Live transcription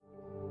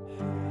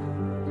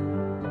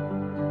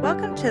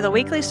Welcome to the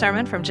weekly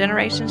sermon from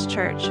Generations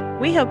Church.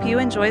 We hope you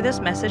enjoy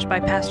this message by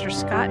Pastor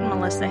Scott and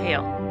Melissa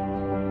Hale.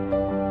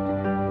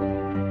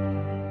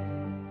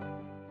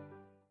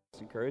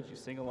 Encourage you,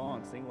 sing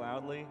along, sing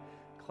loudly,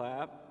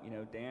 clap,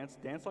 dance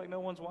like no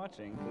one's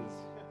watching, because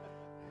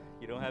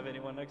you don't have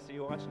anyone next to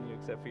you watching you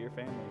except for your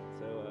family.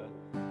 So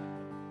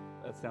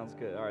that sounds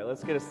good. All right,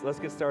 let's get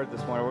started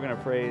this morning. We're going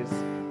to praise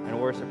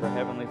and worship our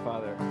Heavenly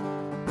Father.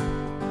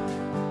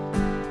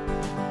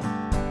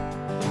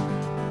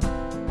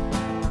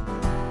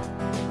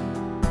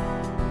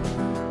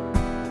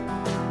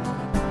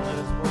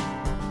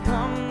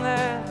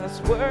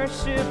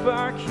 Worship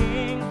our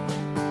King,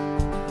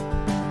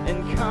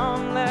 and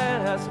come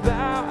let us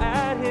bow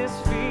at His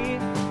feet.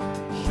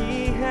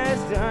 He has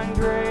done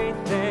great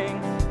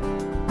things,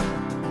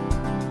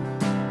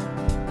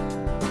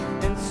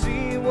 and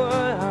see what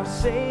our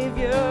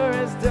Savior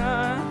has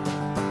done.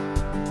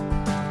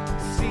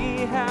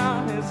 See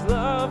how His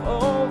love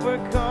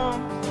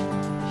overcome.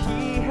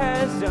 He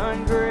has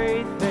done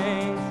great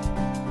things.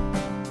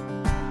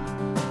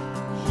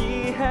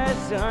 He has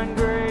done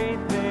great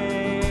things.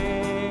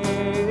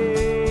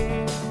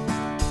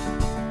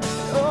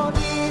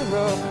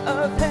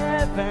 Of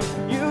heaven,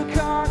 you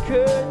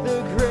conquered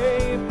the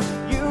grave.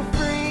 You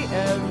free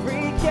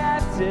every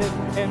captive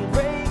and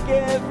break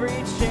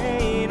every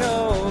chain.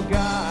 Oh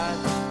God,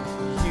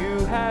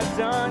 you have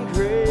done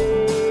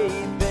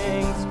great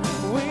things.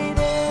 We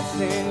dance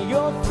in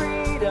your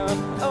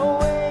freedom,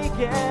 awake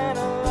and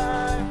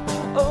alive.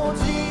 Oh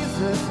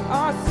Jesus,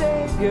 our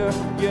Savior,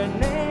 your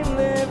name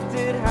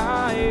lifted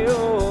high.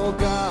 Oh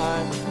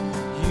God,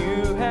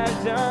 you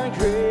have done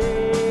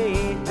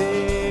great things.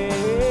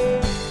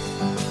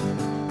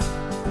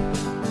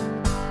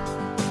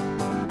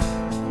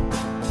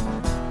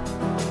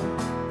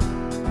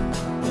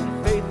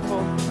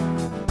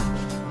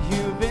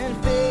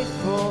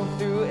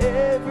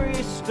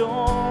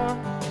 Storm.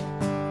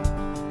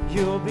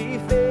 You'll be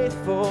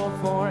faithful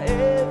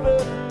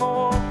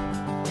forevermore.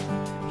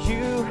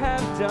 You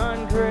have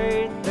done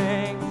great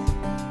things,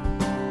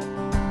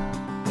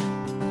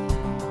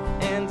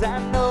 and I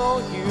know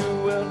you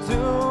will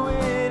do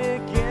it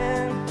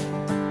again,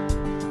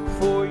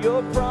 for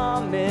your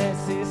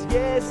promise is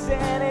yes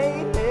and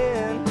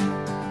amen.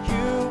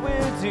 You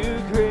will do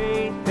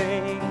great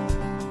things.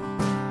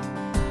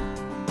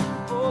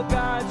 Oh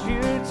God,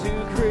 you do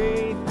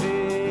great things.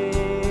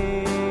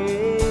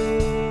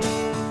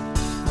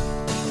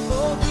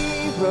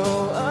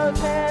 Of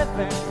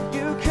heaven,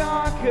 you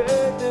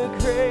conquered the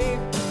grave.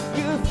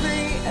 You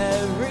free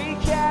every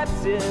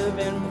captive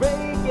and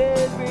break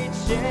every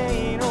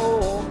chain.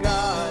 Oh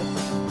God,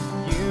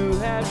 you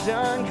have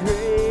done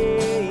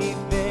great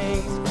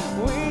things.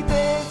 We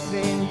dance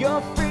in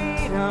your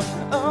freedom,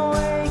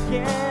 awake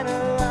and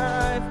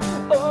alive.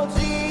 Oh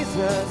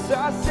Jesus,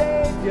 our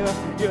Savior,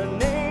 your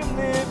name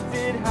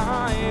lifted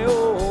high.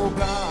 Oh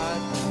God,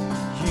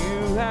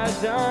 you have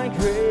done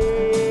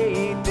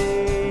great things.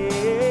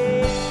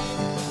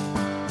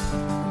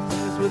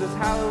 With us,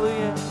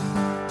 hallelujah.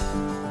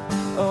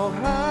 Oh,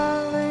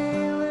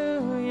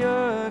 hallelujah,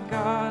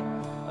 God,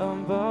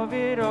 above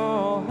it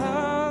all.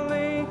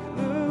 Hallelujah,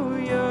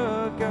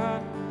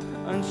 God,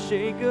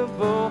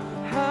 unshakable.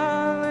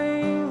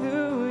 Hallelujah,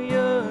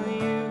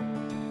 you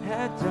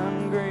have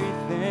done great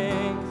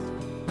things.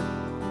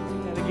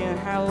 And again,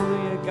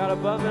 hallelujah, God,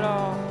 above it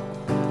all.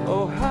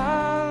 Oh,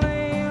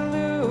 hallelujah,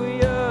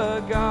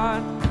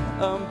 God,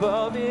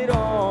 above it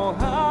all.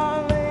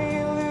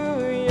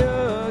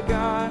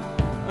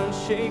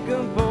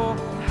 Unshakable,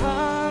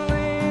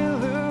 hallelujah,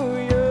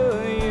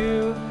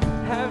 you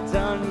have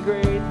done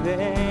great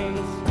things,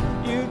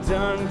 you've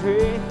done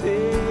great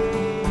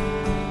things.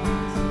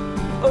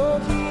 Oh,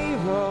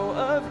 hero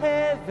of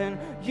heaven,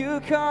 you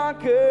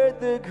conquered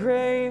the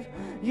grave,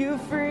 you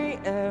free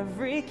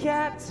every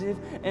captive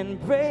and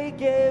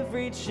break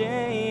every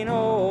chain.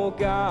 Oh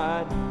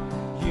God,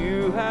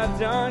 you have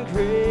done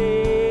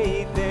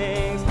great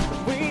things.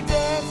 We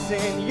dance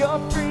in your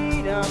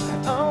freedom,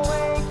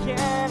 awake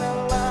and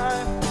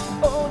alive.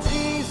 Oh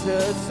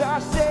Jesus,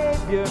 our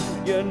Savior,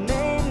 your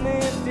name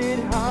lifted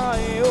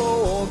high.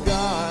 Oh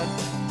God,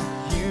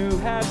 you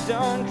have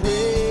done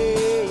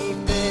great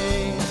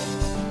things.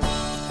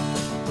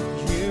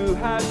 You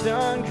have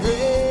done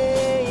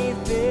great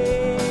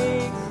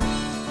things.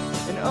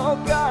 And oh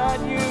God,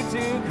 you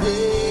do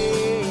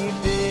great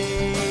things.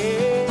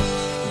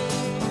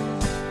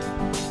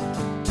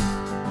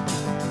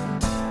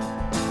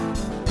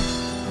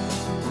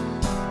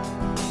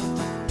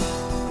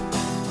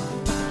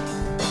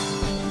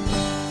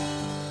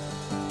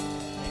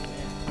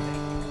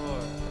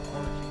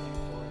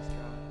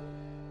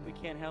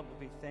 Can't help but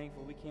be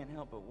thankful. We can't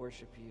help but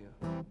worship you.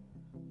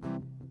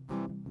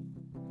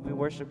 We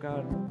worship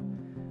God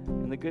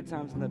in the good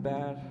times and the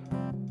bad.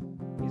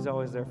 He's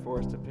always there for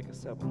us to pick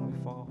us up when we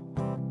fall.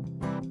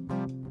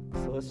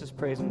 So let's just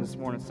praise Him this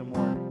morning some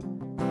more.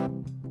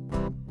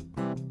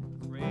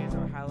 Raise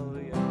our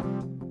hallelujah.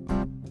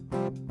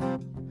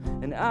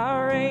 And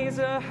I raise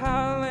a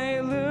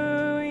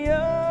hallelujah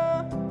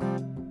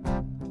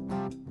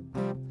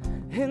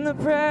in the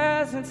the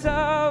presence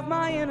of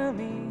my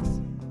enemies.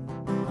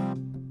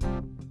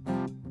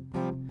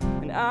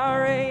 And I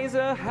raise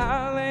a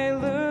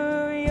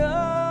hallelujah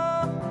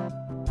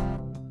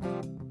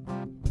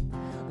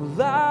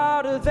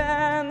louder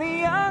than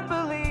the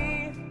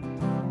unbelief.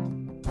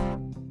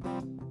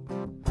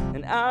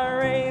 And I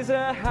raise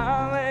a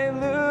hallelujah.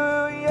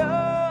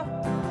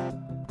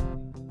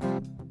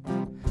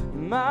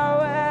 My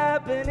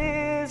weapon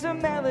is a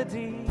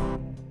melody.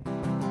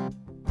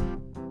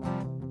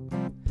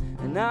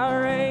 And I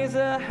raise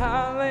a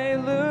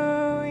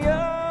hallelujah.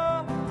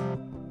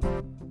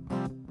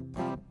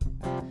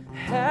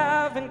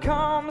 Heaven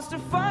comes to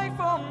fight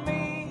for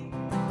me.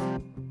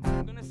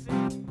 I'm gonna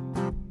sing.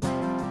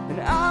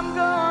 And I'm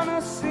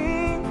gonna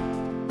sing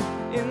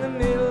in the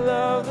middle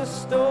of the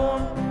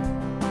storm.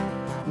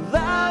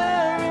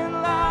 Louder and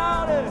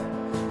louder,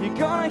 you're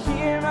gonna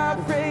hear my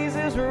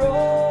praises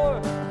roar.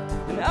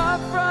 And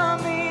up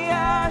from the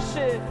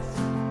ashes,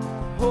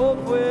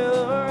 hope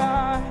will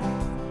arise.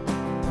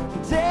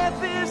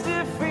 Death is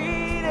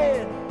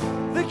defeated,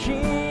 the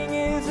King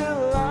is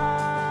alive.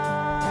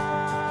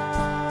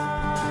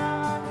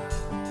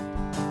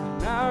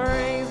 And I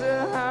raise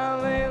a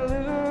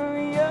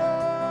hallelujah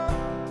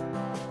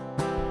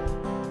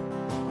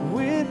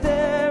with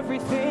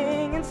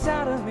everything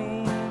inside of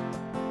me.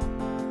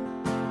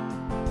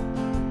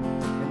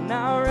 And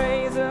I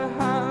raise a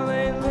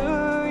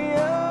hallelujah.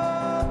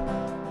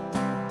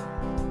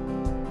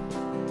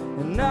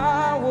 And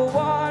I will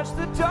watch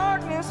the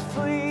darkness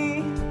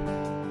flee.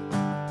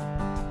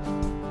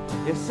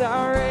 Yes,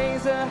 I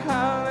raise a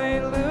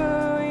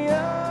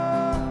hallelujah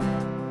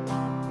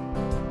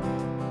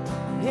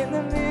in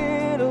the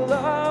middle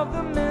of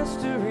the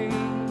mystery.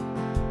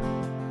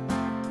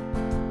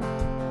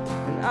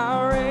 And I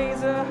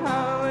raise a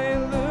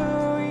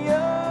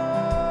hallelujah.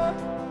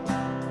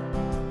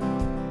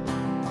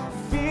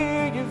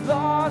 Fear you've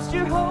lost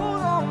your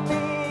hold on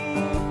me.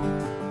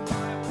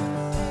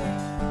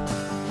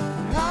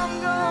 I'm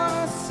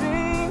gonna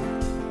sing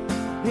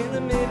in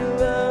the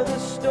middle of the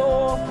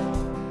storm.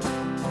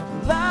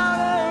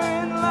 Louder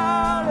and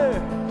louder,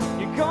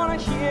 you're gonna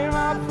hear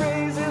my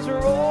praises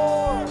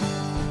roar.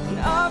 And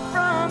up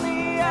from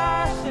the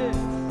ashes,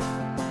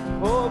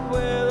 hope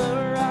will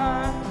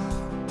arise.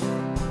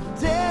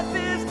 Death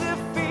is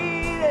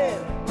defeated,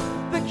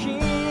 the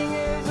King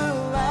is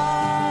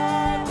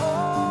alive.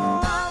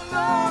 Oh, I'm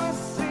gonna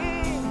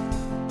sing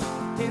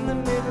in the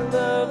middle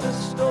of the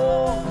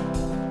storm.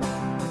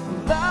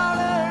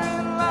 Louder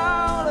and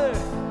louder,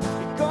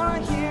 you're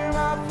gonna hear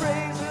my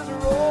praises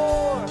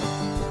roar.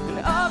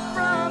 Up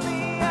from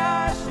the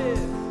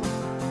ashes,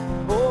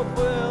 hope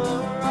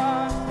will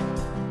arise.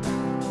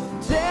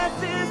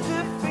 Death is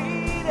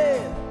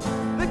defeated,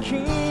 the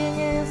King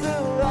is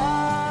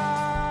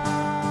alive.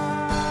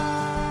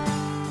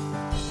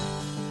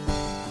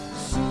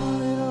 Sing a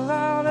little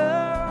louder.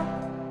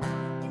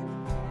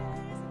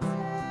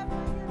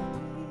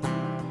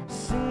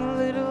 Sing a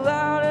little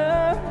louder.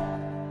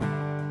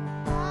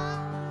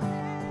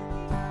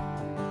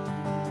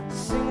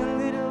 Sing a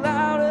little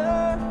louder.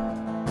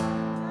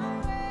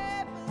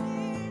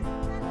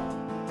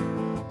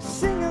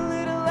 Sing a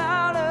little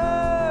louder.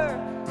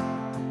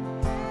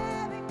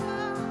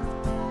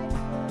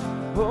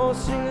 Oh,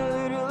 sing a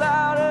little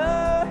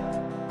louder.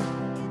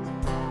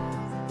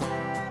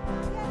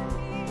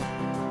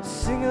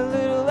 Sing a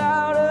little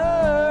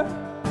louder.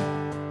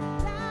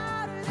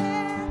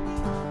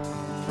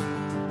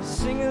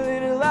 Sing a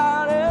little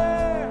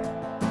louder.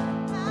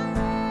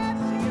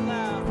 Sing it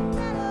loud.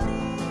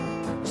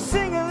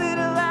 Sing a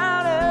little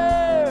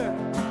louder.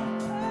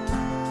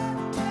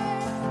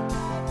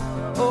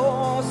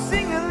 Oh,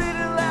 sing a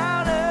little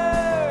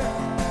louder.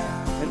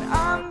 And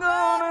I'm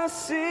gonna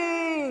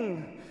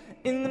sing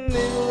in the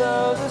middle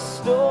of the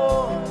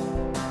storm.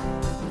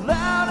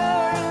 Louder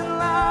and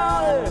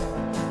louder,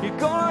 you're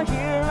gonna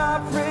hear my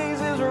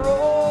praises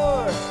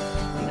roar.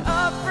 And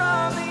up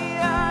from the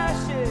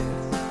ashes,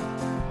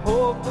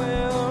 hope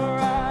will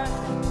arise.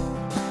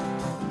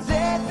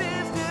 Death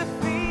is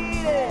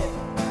defeated,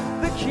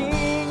 the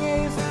King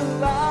is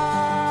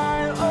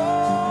alive.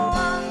 Oh,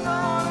 I'm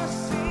gonna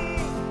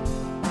sing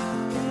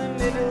in the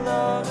middle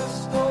of the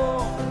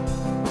storm.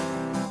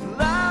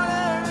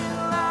 Louder and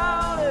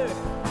louder,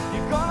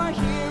 you're gonna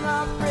hear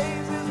my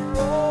praises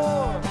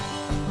roar.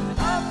 And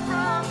up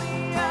from the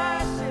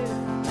ashes,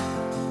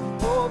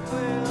 hope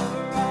will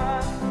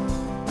arise.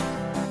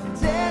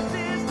 Death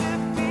is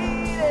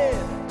defeated,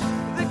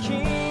 the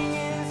King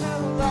is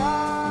alive.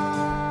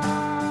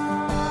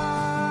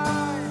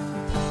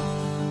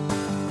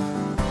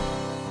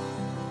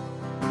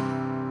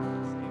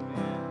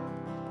 Amen.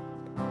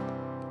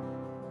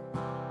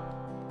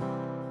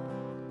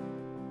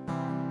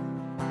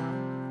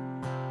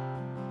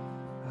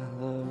 I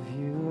love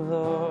you,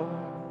 Lord,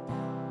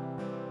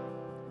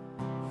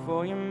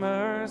 for your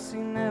mercy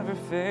never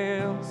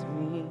fails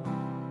me.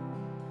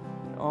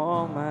 In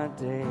all my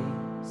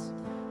days,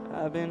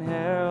 I've been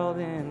held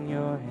in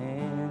your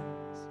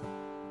hands.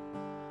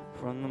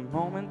 From the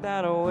moment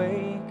that I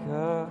wake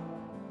up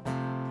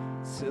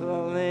Till I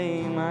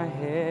lay my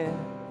head,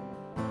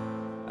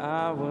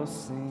 I will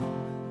sing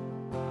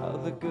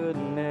of the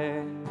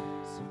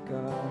goodness of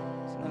God.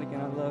 Sing that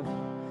again.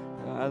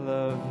 I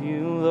love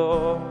you,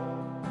 Lord.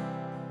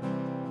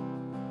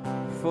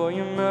 For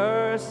your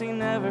mercy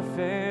never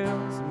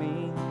fails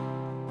me.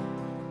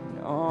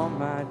 In all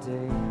my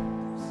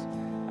days,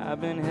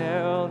 I've been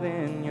held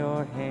in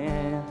your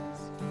hands.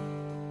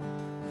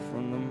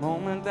 From the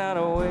moment that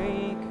I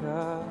wake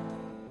up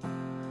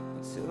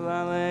till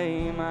I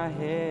lay my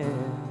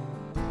head,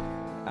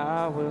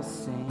 I will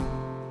sing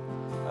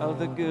of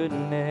the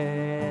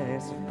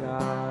goodness of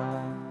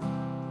God.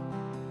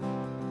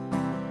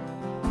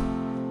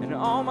 And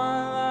all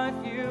my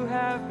life you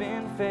have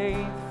been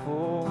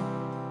faithful.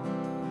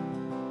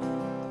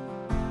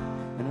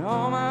 And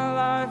all my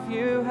life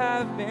you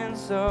have been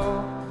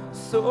so,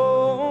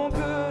 so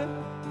good.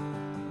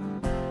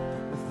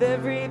 With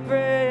every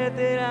breath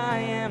that I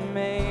am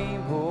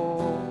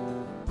able,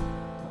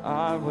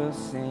 I will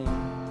sing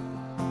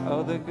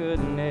of the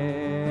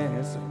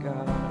goodness of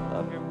God. I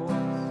love your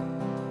voice.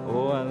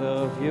 Oh, I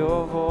love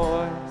your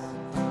voice.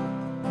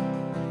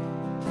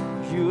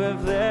 You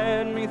have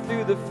led me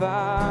through the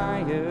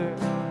fire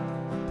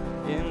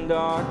in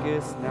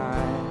darkest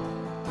night.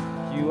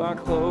 You are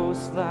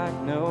close like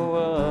no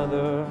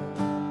other.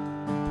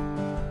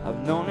 I've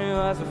known you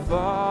as a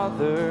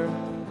father.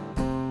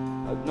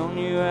 I've known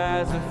you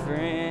as a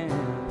friend.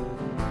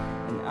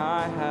 And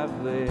I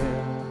have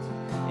lived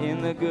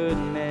in the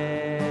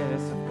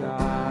goodness of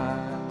God.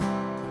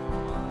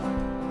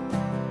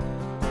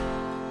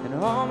 And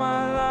all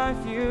my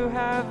life you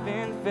have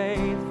been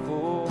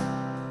faithful.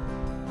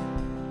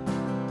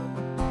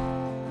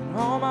 And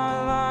all my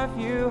life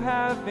you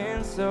have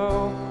been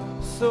so,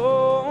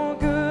 so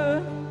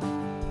good.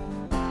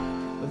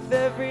 With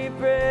every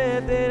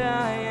breath that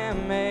I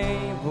am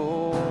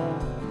able,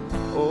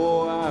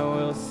 oh, I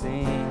will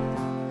sing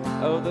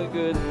of the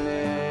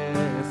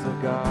goodness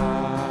of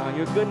God.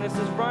 Your goodness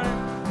is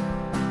running.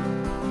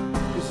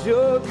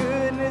 Your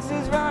goodness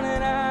is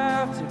running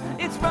after,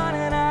 it's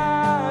running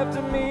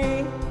after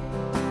me.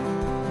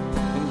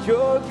 And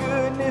your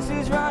goodness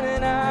is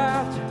running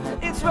after,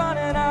 it's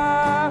running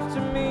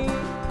after me.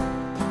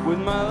 With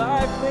my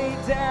life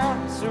laid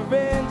down,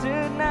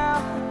 surrendered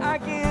now, I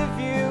give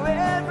you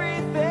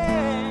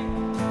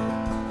everything.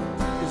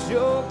 'Cause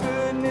your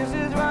goodness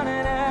is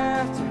running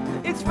after,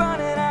 it's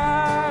running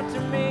after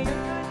me.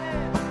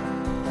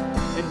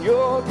 And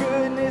your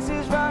goodness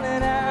is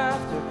running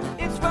after,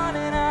 it's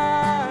running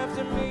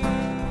after me.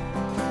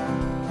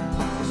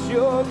 'Cause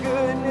your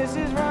goodness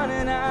is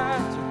running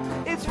after,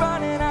 it's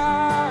running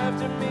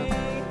after me.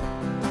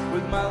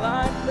 With my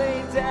life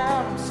laid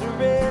down, I'm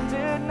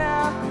surrendered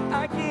now,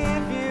 I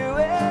give you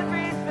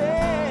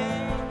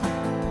everything.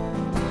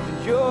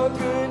 And your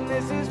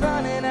goodness is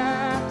running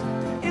after,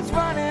 it's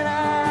running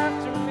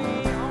after me.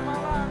 All my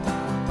life,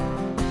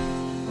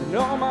 and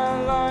all my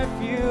life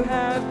you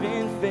have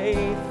been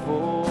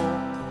faithful.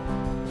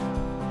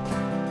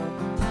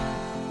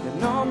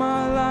 And all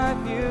my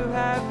life you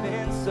have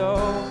been so,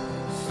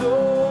 so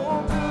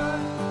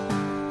good.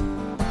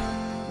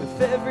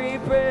 With every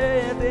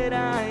breath that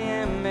I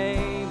am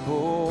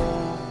able,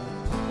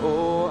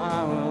 oh,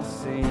 I will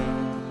sing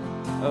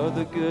of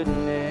the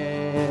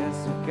goodness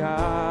of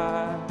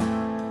God.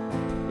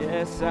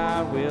 Yes,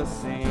 I will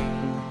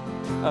sing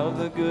of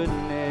the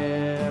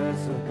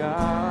goodness of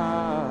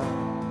God.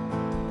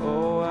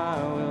 Oh, I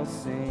will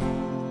sing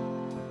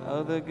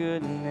of the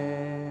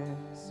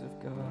goodness of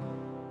God.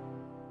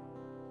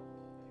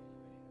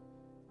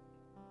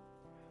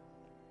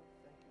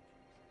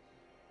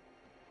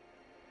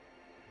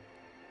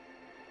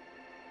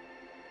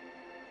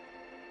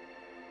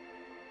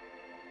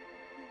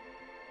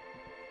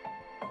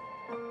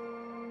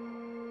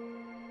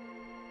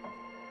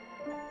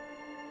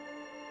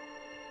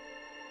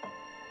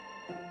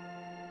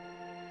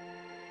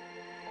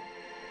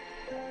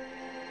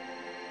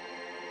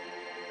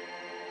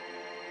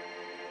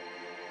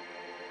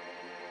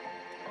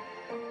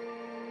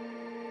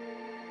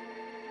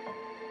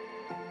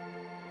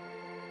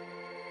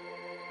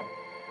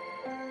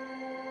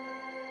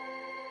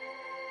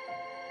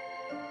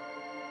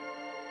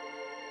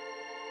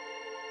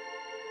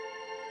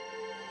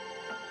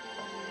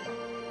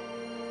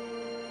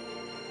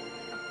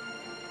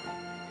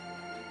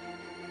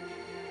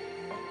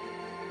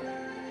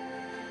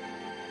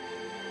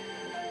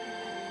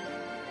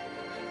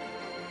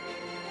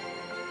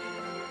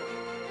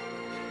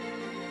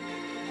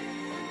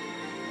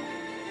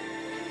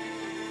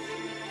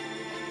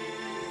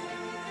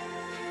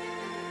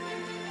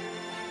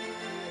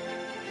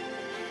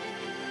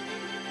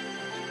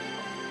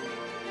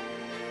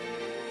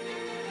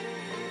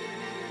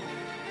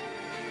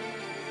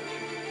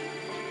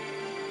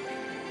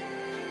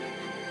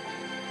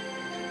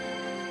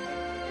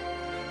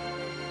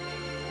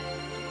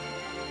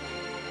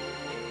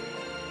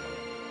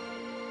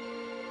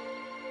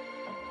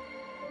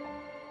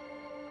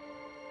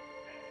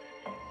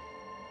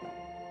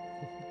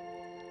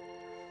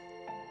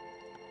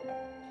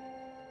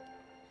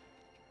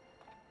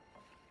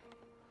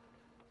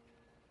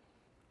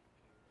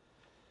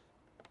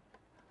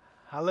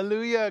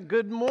 Hallelujah.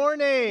 Good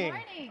morning.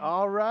 Morning.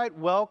 All right.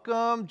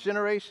 Welcome,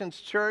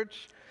 Generations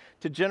Church,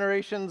 to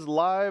Generations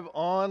Live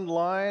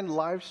online,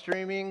 live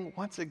streaming.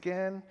 Once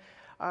again,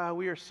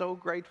 we are so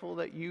grateful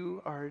that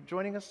you are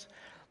joining us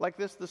like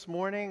this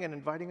morning and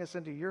inviting us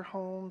into your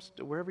homes,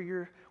 to wherever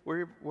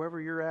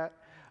you're at.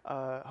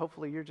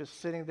 Hopefully you're just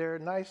sitting there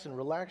nice and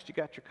relaxed. You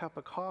got your cup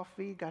of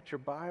coffee, got your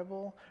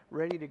Bible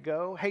ready to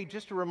go. Hey,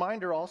 just a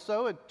reminder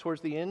also,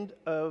 towards the end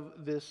of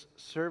this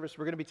service,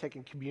 we're going to be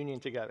taking communion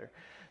together.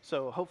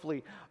 So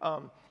hopefully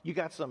you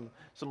got some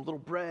little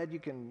bread you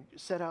can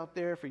set out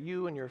there for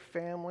you and your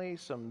family,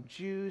 some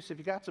juice. If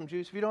you got some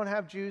juice, if you don't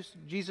have juice,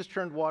 Jesus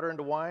turned water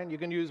into wine. You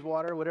can use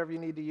water, whatever you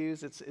need to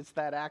use. It's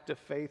that act of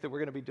faith that we're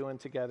going to be doing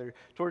together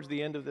towards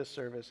the end of this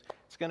service.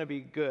 It's going to be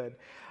good.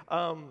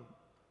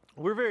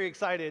 We're very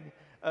excited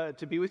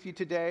to be with you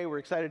today. We're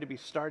excited to be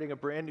starting a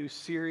brand new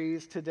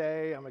series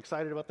today. I'm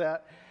excited about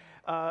that.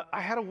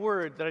 I had a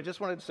word that I just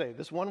wanted to say,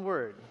 this one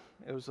word.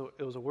 It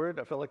was a word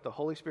I felt like the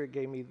Holy Spirit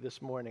gave me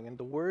this morning, and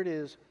the word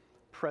is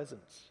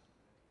presence.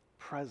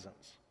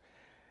 Presence.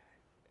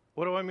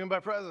 What do I mean by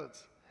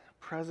presence?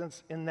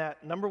 Presence in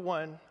that, number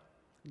one,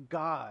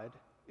 God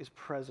is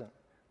present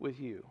with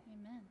you.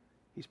 Amen.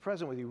 He's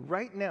present with you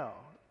right now,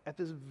 at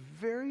this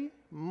very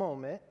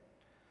moment,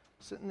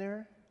 sitting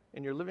there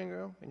in your living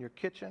room, in your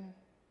kitchen,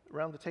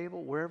 around the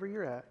table, wherever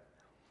you're at,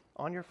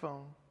 on your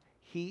phone.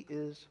 He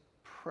is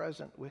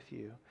present with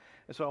you.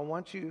 And so I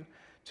want you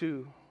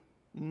to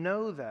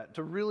know that,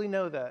 to really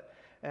know that,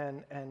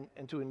 and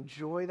to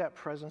enjoy that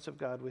presence of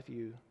God with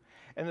you.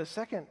 And the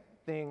second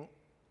thing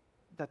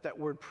that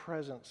word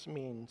presence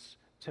means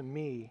to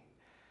me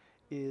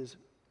is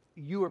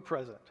you are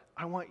present.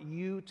 I want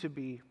you to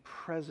be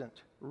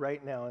present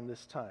right now in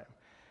this time.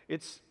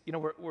 It's,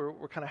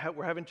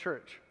 we're having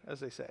church, as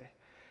they say.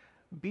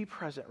 Be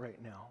present right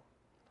now.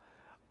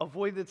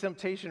 Avoid the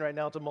temptation right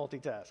now to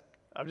multitask.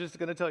 I'm just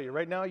going to tell you,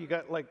 right now you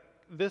got like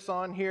this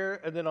on here,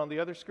 and then on the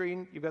other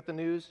screen you got the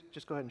news.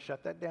 Just go ahead and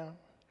shut that down,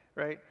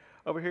 right?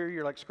 Over here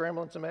you're like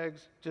scrambling some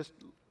eggs. Just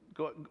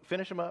go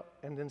finish them up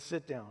and then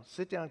sit down.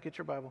 Sit down, get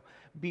your Bible.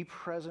 Be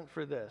present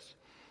for this,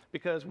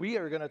 because we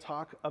are going to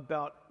talk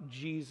about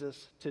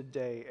Jesus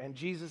today, and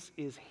Jesus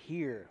is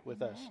here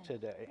with us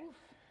today.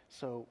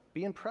 So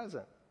being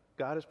present.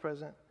 God is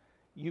present.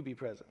 You be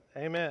present.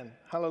 Amen.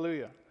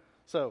 Hallelujah.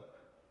 So,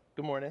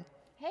 good morning.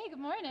 Hey, good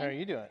morning. How are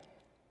you doing?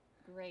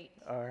 Great.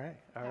 All right.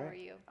 How are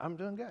you? I'm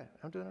doing good.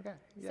 I'm doing okay.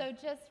 Yeah. So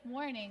just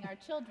warning, our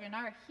children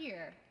are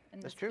here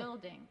in That's this true.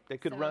 building. They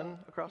could So run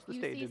across the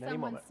stage you at see any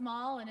someone moment.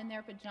 small and in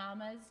their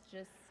pajamas,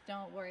 just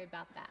don't worry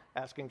about that.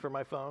 Asking for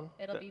my phone.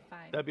 It'll be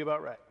fine. That'd be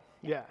about right.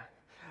 Yeah.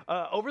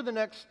 Over the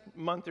next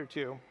month or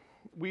two,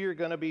 we are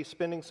going to be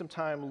spending some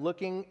time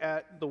looking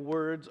at the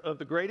words of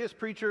the greatest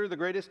preacher, the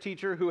greatest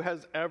teacher who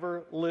has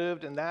ever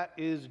lived, and that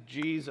is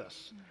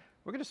Jesus.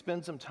 We're going to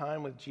spend some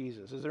time with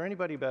Jesus. Is there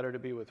anybody better to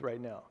be with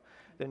right now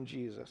than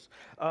Jesus?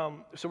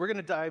 So we're going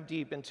to dive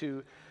deep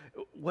into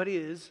what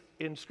is,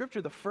 in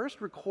Scripture, the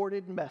first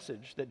recorded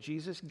message that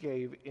Jesus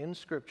gave in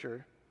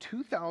Scripture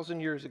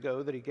 2,000 years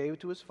ago that he gave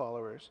to his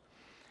followers.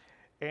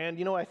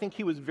 And, I think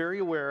he was very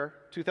aware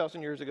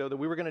 2,000 years ago that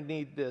we were going to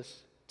need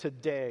this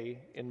today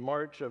in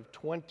March of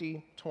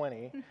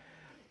 2020.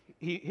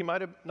 He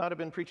might have not have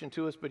been preaching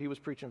to us, but he was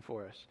preaching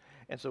for us.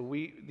 And so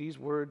these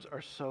words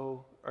are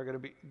going to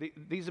be,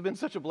 these have been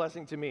such a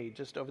blessing to me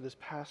just over this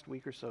past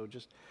week or so,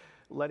 just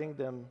letting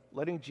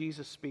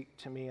Jesus speak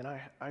to me. And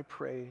I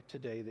pray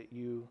today that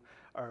you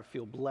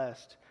feel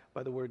blessed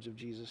by the words of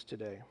Jesus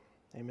today.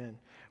 Amen.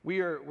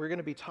 We're going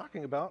to be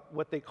talking about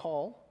what they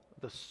call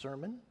the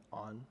Sermon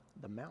on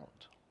the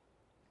Mount.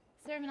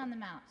 Sermon on the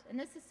Mount. And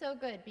this is so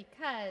good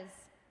because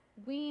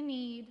we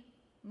need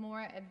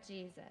more of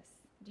Jesus.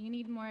 Do you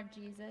need more of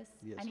Jesus?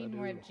 Yes, I need I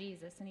more do. of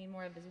Jesus. I need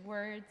more of his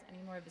words. I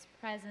need more of his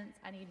presence.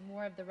 I need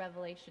more of the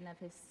revelation of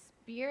his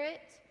Spirit.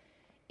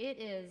 It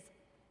is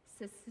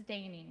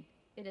sustaining.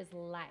 It is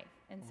life.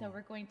 And so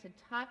we're going to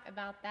talk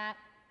about that.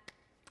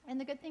 And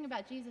the good thing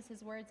about Jesus,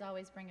 his words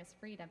always bring us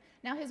freedom.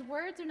 Now, his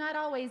words are not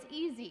always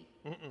easy.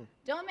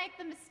 Don't make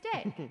the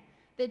mistake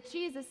that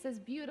Jesus says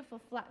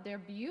beautiful, they're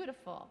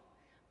beautiful.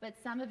 But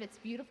some of it's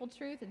beautiful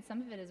truth and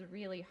some of it is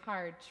really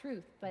hard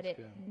truth. But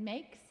it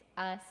makes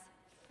us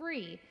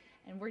free.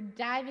 And we're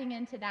diving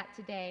into that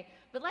today.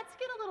 But let's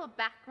get a little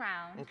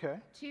background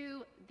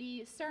to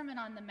the Sermon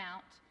on the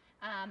Mount.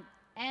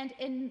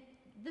 And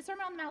the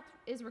Sermon on the Mount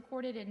is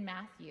recorded in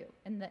Matthew,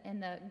 in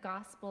the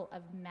Gospel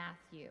of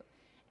Matthew.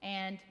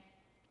 And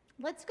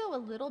let's go a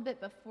little bit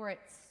before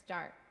it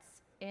starts.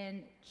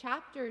 In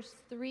chapters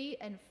 3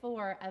 and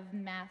 4 of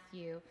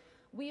Matthew,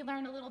 we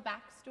learn a little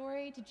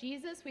backstory to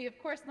Jesus. We, of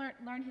course,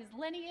 learn his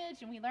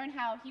lineage, and we learn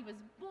how he was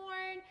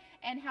born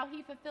and how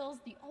he fulfills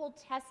the Old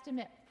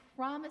Testament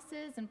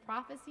promises and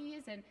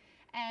prophecies.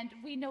 And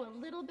we know a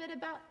little bit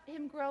about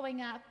him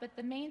growing up, but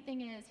the main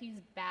thing is he's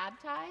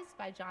baptized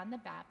by John the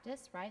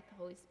Baptist, right? The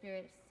Holy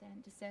Spirit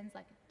descends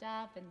like a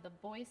dove, and the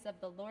voice of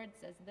the Lord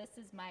says, "This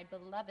is my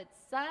beloved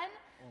Son."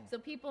 So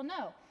people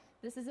know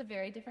this is a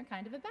very different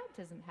kind of a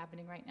baptism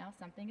happening right now.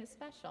 Something is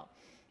special.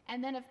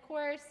 And then, of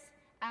course,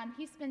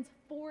 he spends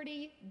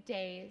 40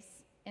 days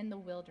in the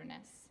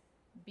wilderness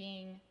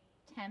being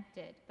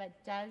tempted. But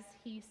does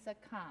he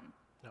succumb?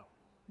 No.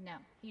 No,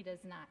 he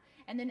does not.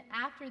 And then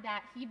after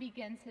that, he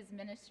begins his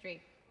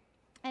ministry.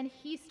 And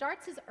he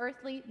starts his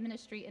earthly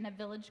ministry in a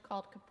village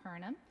called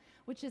Capernaum,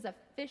 which is a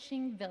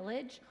fishing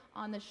village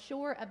on the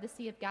shore of the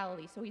Sea of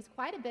Galilee. So he's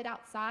quite a bit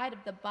outside of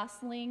the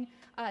bustling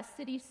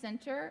city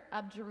center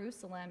of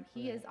Jerusalem.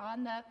 He is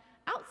on the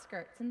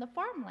outskirts in the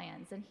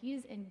farmlands, and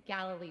he's in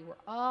Galilee, where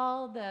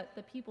all the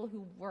people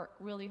who work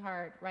really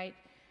hard, right,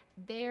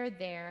 they're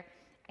there.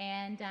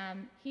 And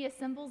he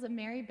assembles a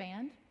merry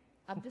band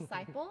of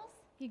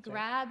disciples. He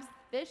grabs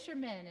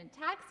fishermen and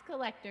tax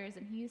collectors,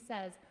 and he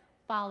says,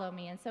 "Follow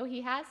me." And so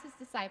he has his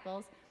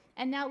disciples.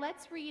 And now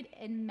let's read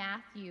in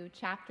Matthew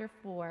chapter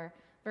 4,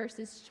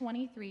 verses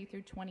 23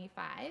 through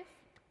 25.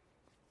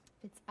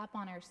 It's up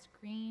on our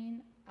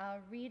screen.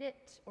 I'll read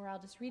it, or I'll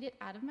just read it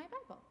out of my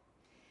Bible.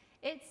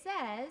 It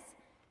says,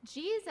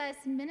 "Jesus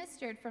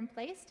ministered from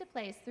place to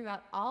place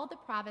throughout all the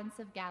province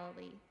of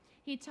Galilee.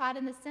 He taught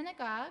in the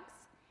synagogues,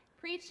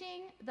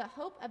 preaching the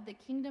hope of the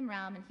kingdom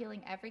realm and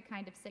healing every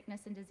kind of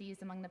sickness and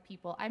disease among the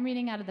people." I'm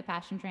reading out of the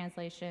Passion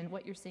Translation.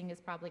 What you're seeing is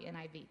probably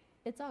NIV.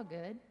 It's all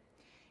good.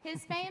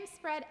 "His fame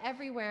spread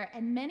everywhere,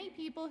 and many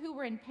people who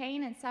were in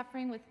pain and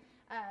suffering with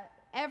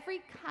every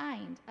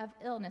kind of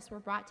illness were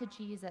brought to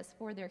Jesus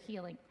for their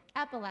healing.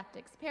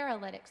 Epileptics,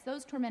 paralytics,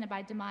 those tormented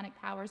by demonic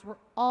powers were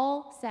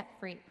all set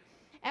free.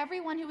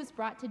 Everyone who was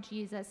brought to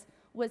Jesus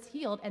was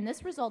healed, and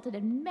this resulted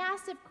in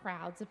massive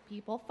crowds of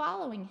people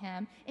following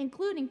him,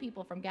 including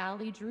people from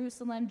Galilee,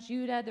 Jerusalem,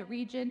 Judah, the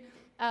region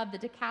of the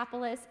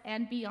Decapolis,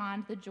 and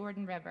beyond the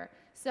Jordan River."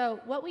 So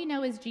what we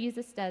know is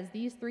Jesus does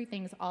these three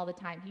things all the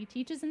time. He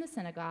teaches in the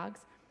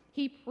synagogues,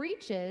 he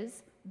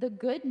preaches the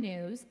good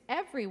news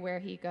everywhere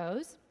he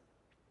goes,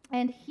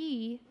 and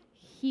he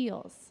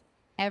heals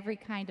every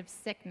kind of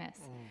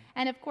sickness.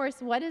 And of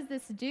course, what does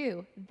this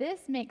do?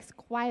 This makes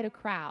quite a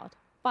crowd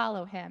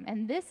follow him.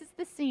 And this is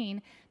the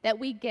scene that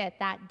we get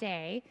that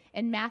day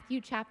in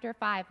Matthew chapter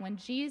 5, when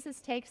Jesus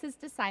takes his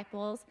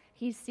disciples,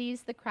 he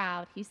sees the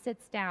crowd, he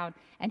sits down,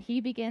 and he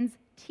begins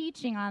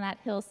teaching on that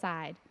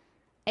hillside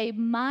a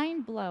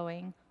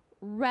mind-blowing,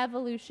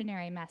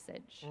 revolutionary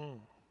message.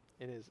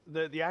 It is.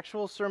 The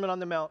actual Sermon on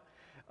the Mount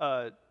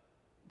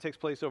takes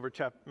place over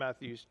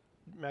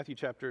Matthew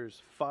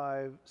chapters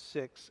 5,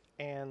 6,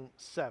 and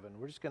 7.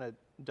 We're just going to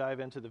dive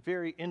into the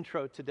very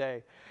intro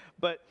today.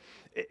 But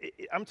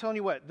I'm telling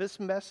you what, this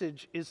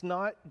message is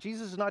not,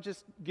 Jesus is not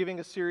just giving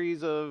a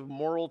series of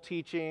moral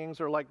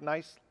teachings or like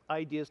nice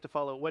ideas to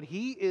follow. What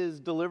he is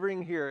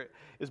delivering here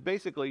is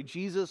basically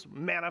Jesus'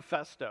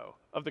 manifesto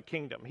of the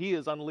kingdom. He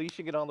is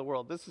unleashing it on the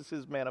world. This is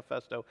his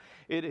manifesto.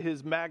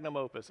 His magnum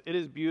opus. It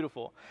is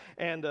beautiful.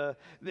 And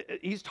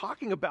he's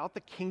talking about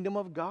the kingdom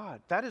of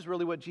God. That is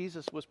really what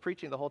Jesus was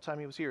preaching the whole time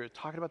he was here,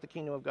 talking about the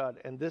kingdom of God.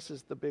 And this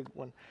is the big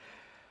one.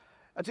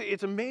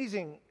 It's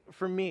amazing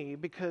for me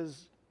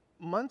because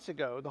months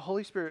ago, the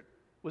Holy Spirit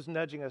was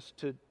nudging us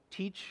to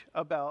teach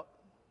about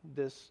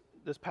this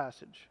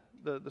passage,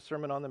 the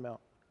Sermon on the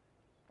Mount.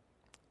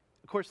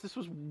 Of course, this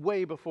was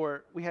way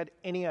before we had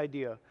any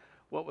idea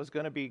what was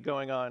going to be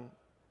going on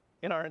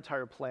in our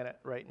entire planet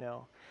right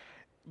now.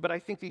 But I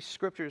think these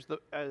scriptures,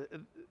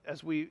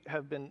 as we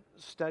have been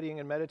studying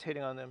and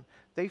meditating on them,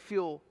 they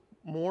feel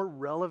more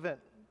relevant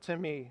to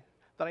me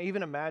than I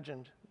even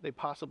imagined they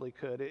possibly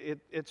could.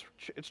 It's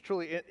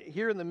truly,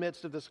 here in the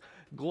midst of this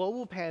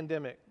global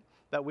pandemic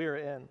that we're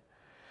in,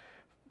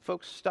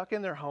 folks stuck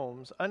in their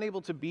homes,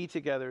 unable to be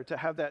together, to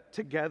have that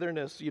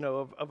togetherness,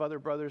 of other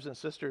brothers and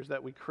sisters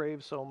that we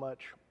crave so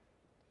much.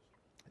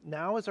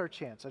 Now is our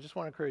chance. I just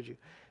want to encourage you.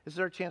 This is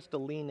our chance to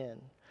lean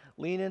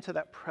into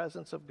that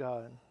presence of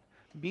God.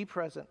 Be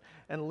present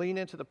and lean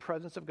into the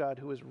presence of God,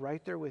 who is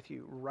right there with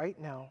you right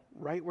now,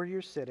 right where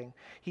you're sitting.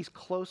 He's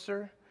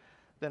closer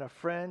than a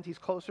friend. He's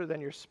closer than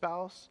your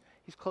spouse.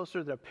 He's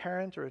closer than a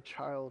parent or a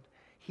child.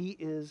 He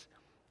is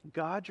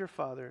God, your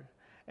Father,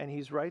 and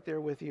he's right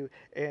there with you,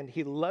 and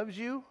he loves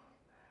you,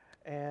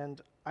 and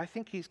I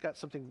think his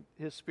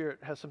Spirit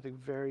has something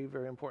very,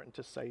 very important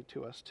to say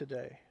to us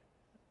today.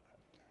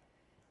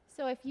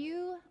 So if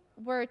you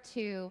were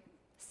to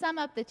sum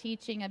up the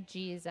teaching of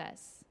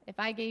Jesus, if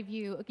I gave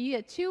you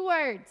had 2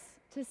 words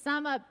to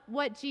sum up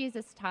what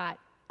Jesus taught,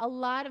 a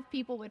lot of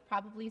people would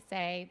probably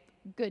say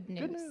good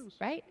news.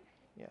 Right?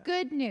 Yeah.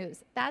 Good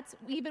news. That's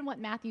even what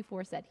Matthew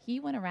 4 said. He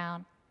went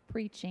around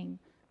preaching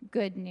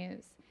good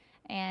news.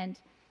 And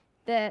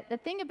the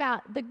thing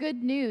about the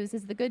good news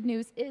is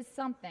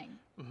something.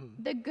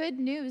 Mm-hmm. The good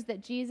news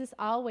that Jesus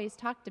always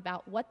talked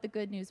about, what the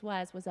good news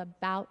was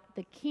about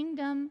the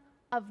kingdom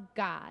of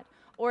God,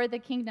 or the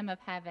kingdom of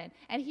heaven.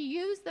 And he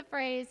used the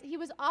phrase, he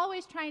was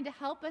always trying to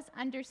help us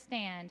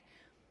understand,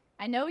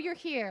 I know you're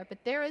here, but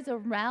there is a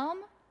realm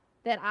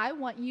that I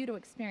want you to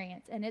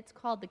experience, and it's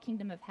called the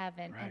kingdom of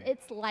heaven. Right. And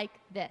it's like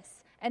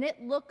this, and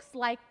it looks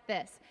like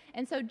this.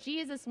 And so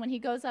Jesus, when he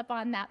goes up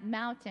on that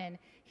mountain,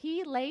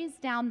 he lays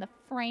down the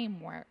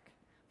framework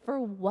for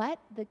what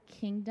the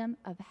kingdom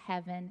of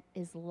heaven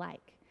is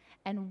like.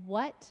 and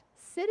what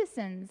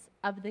citizens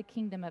of the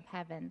kingdom of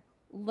heaven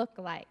look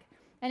like.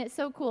 And it's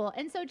so cool.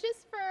 And so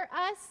just for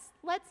us,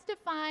 let's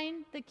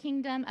define the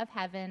kingdom of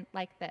heaven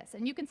like this.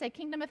 And you can say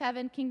kingdom of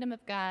heaven, kingdom of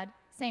God,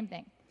 same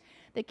thing.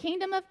 The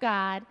kingdom of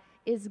God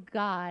is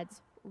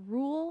God's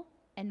rule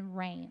and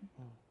reign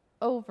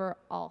over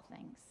all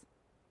things.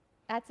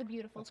 That's a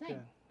beautiful thing.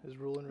 Good. His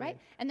rule and reign. Right?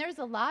 And there's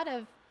a lot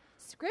of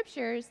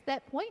scriptures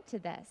that point to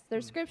this.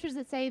 There's scriptures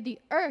that say the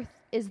earth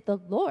is the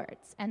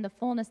Lord's and the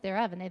fullness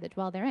thereof, and they that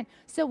dwell therein.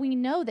 So we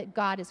know that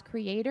God is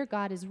creator,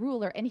 God is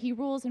ruler, and he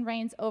rules and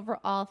reigns over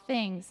all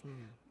things.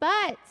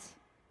 But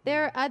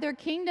there are other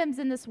kingdoms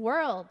in this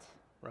world.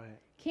 Right.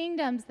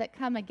 Kingdoms that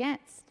come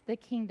against the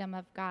kingdom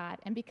of God.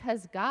 And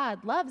because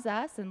God loves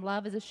us, and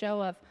love is a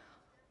show of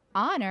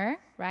honor,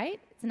 right?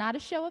 It's not a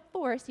show of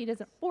force. He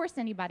doesn't force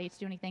anybody to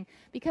do anything.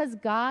 Because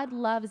God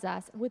loves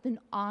us with an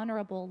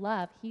honorable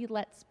love, he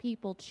lets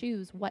people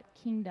choose what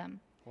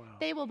kingdom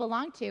they will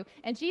belong to.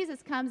 And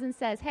Jesus comes and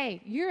says,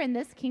 hey, you're in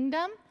this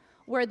kingdom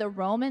where the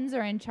Romans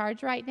are in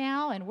charge right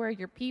now and where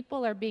your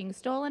people are being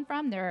stolen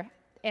from, their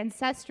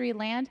ancestry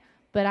land,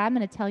 but I'm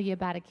going to tell you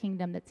about a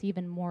kingdom that's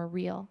even more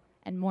real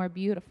and more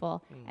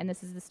beautiful. And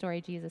this is the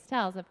story Jesus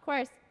tells. Of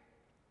course,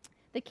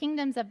 the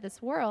kingdoms of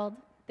this world,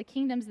 the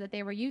kingdoms that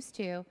they were used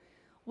to,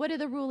 what do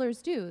the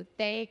rulers do?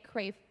 They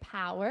crave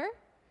power.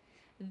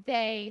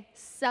 They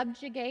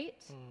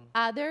subjugate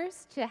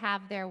others to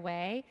have their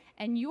way.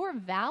 And your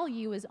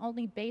value is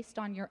only based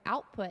on your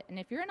output. And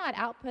if you're not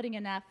outputting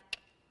enough,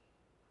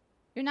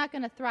 you're not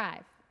going to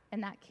thrive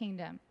in that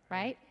kingdom,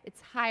 right?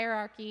 It's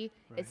hierarchy.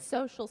 It's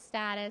social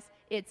status.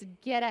 It's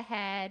get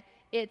ahead.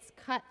 It's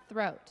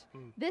cutthroat.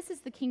 This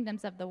is the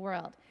kingdoms of the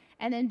world.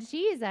 And then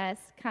Jesus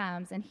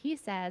comes and he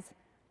says,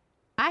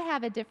 I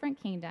have a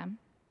different kingdom,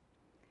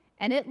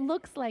 and it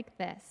looks like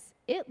this.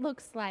 It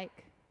looks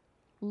like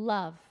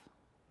love.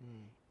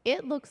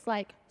 It looks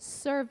like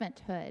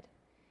servanthood.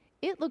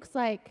 It looks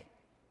like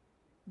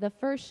the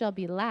first shall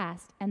be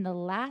last, and the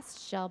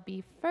last shall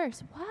be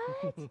first.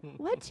 What?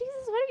 What,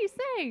 Jesus? What are you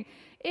saying?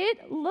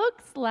 It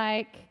looks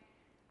like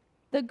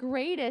the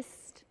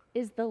greatest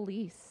is the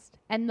least,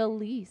 and the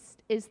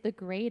least is the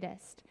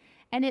greatest.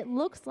 And it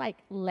looks like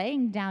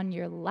laying down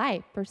your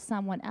life for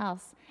someone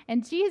else.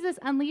 And Jesus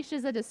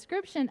unleashes a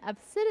description of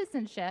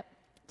citizenship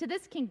to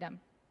this kingdom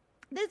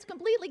that's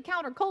completely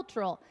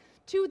countercultural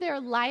to their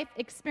life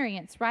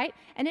experience, right?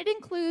 And it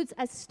includes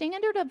a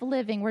standard of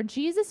living where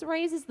Jesus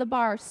raises the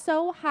bar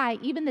so high,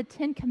 even the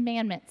 10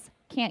 Commandments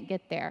can't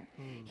get there.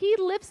 He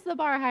lifts the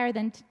bar higher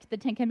than the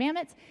 10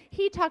 Commandments.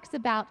 He talks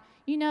about,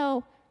 you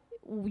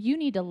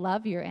need to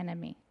love your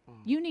enemy.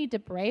 You need to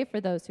pray for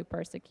those who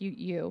persecute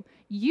you.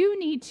 You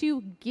need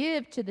to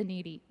give to the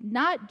needy,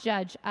 not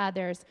judge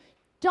others.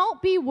 Don't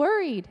be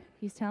worried.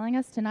 He's telling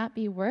us to not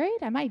be worried.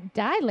 I might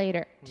die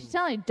later. He's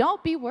telling you,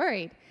 don't be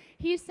worried.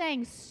 He's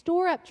saying,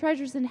 store up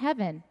treasures in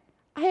heaven.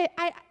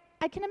 I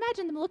can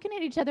imagine them looking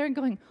at each other and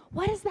going,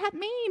 what does that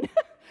mean?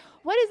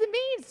 What does it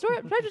mean? Store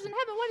up treasures in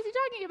heaven. What is he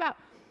talking about?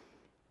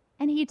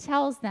 And he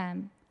tells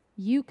them,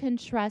 you can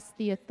trust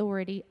the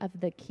authority of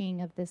the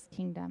king of this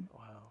kingdom. Wow.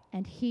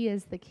 And he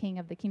is the king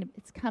of the kingdom.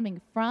 It's coming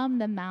from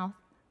the mouth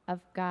of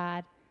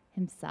God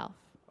himself.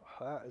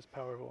 Oh, that is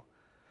powerful.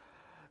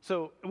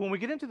 So when we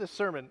get into this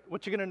sermon,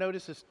 what you're going to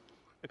notice is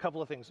a couple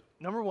of things.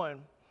 Number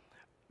one,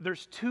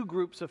 there's two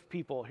groups of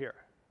people here.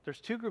 There's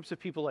two groups of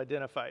people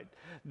identified.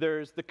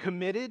 There's the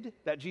committed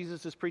that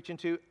Jesus is preaching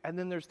to, and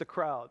then there's the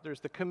crowd. There's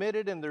the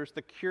committed and there's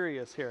the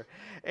curious here.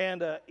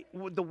 And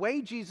the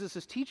way Jesus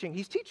is teaching,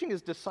 he's teaching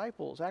his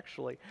disciples,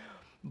 actually.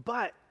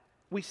 But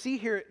we see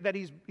here that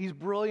he's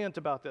brilliant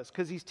about this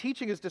because he's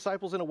teaching his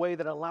disciples in a way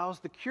that allows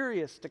the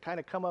curious to kind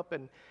of come up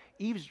and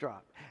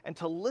eavesdrop and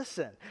to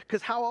listen.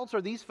 Because how else are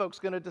these folks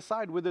going to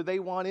decide whether they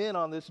want in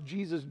on this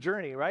Jesus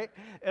journey, right?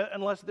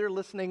 Unless they're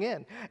listening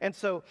in. And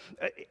so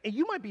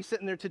you might be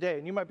sitting there today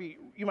and you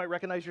might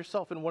recognize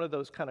yourself in one of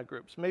those kind of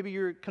groups. Maybe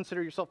you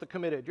consider yourself the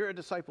committed, you're a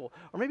disciple.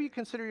 Or maybe you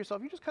consider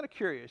yourself, you're just kind of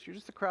curious. You're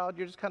just the crowd,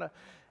 you're just kind of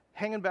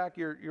hanging back,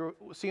 you're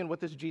seeing what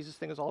this Jesus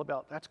thing is all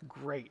about. That's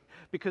great,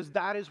 because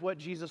that is what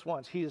Jesus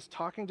wants. He is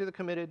talking to the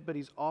committed, but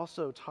he's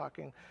also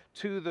talking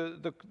to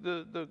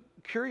the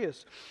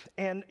curious.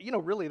 And,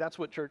 really, that's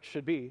what church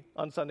should be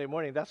on Sunday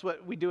morning. That's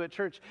what we do at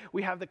church.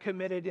 We have the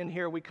committed in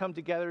here. We come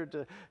together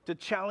to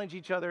challenge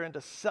each other and to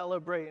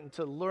celebrate and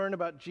to learn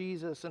about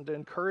Jesus and to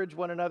encourage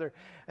one another.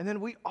 And then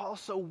we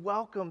also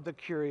welcome the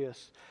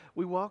curious.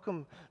 We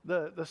welcome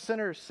the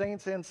sinners,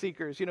 saints, and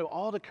seekers,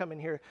 all to come in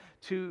here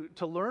to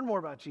learn more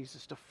about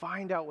Jesus, to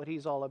find out what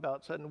he's all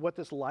about and what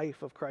this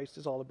life of Christ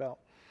is all about.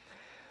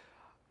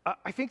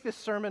 I think this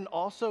sermon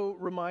also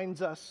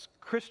reminds us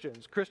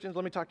Christians,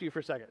 let me talk to you for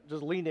a second.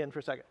 Just lean in for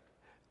a second.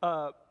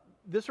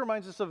 This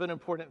reminds us of an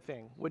important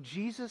thing. What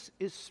Jesus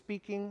is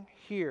speaking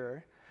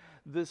here,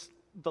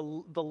 the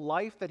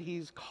life that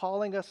he's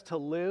calling us to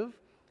live,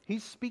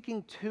 he's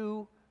speaking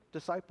to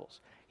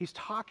disciples. He's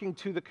talking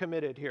to the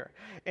committed here.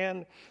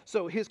 And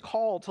so his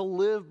call to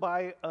live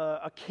by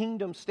a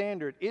kingdom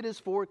standard, it is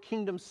for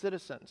kingdom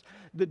citizens.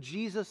 The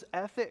Jesus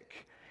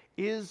ethic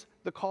is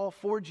the call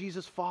for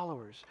Jesus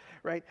followers,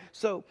 right?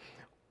 So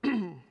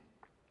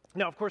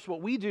now, of course,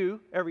 what we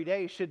do every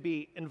day should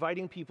be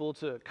inviting people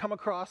to come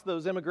across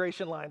those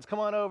immigration lines. Come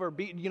on over,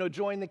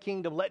 join the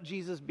kingdom. Let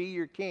Jesus be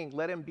your king.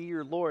 Let him be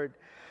your Lord.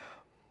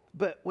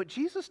 But what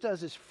Jesus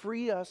does is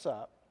free us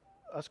up,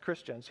 us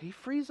Christians. He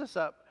frees us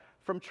up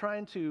from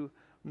trying to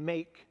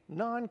make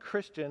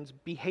non-Christians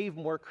behave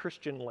more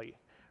Christianly,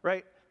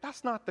 right?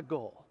 That's not the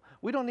goal.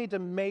 We don't need to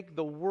make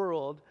the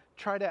world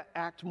try to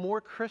act more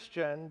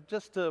Christian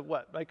just to,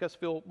 make us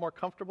feel more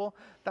comfortable.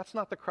 That's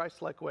not the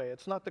Christ-like way.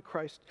 It's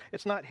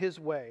not his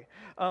way.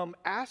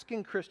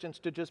 Asking Christians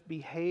to just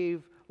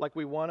behave like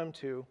we want them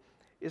to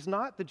is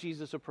not the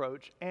Jesus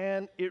approach,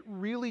 and it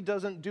really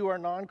doesn't do our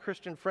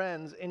non-Christian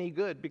friends any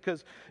good,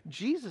 because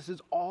Jesus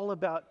is all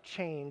about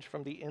change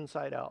from the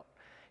inside out.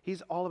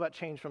 He's all about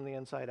change from the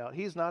inside out.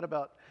 He's not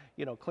about,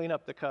 clean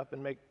up the cup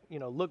and make,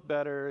 look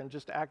better and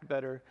just act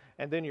better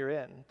and then you're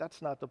in.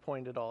 That's not the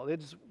point at all.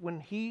 It's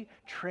when he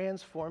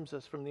transforms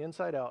us from the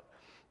inside out,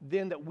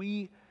 then that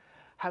we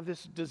have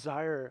this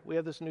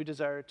new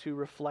desire to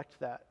reflect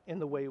that in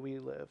the way we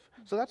live.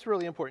 So that's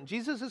really important.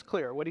 Jesus is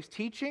clear. What he's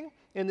teaching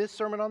in this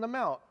Sermon on the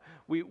Mount,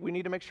 we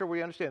need to make sure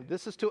we understand.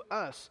 This is to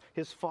us,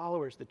 his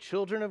followers, the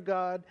children of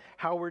God,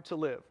 how we're to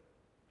live.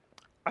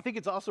 I think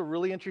it's also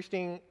really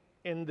interesting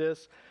in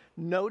this,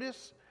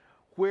 notice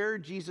where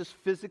Jesus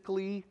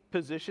physically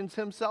positions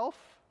himself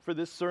for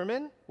this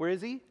sermon. Where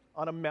is he?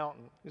 On a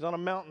mountain. He's on a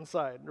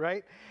mountainside,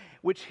 right?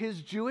 Which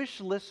his Jewish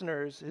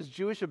listeners, his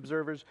Jewish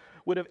observers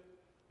would have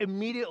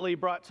immediately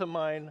brought to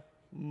mind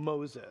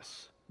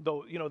Moses,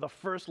 the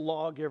first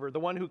lawgiver, the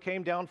one who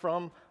came down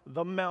from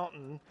the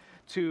mountain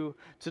to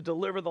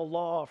deliver the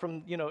law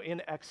from,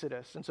 in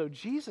Exodus. And so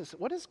Jesus,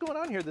 what is going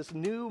on here? This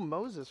new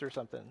Moses or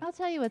something? I'll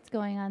tell you what's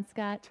going on,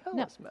 Scott. Tell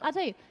us, Matt. I'll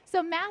tell you.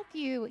 So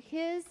Matthew,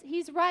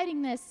 he's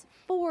writing this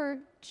for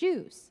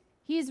Jews.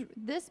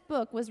 This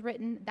book was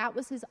written, that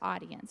was his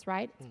audience,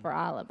 right? It's for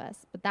all of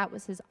us, but that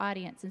was his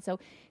audience. And so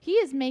he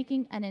is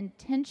making an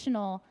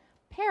intentional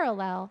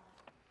parallel,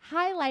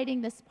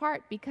 highlighting this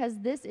part because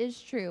this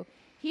is true.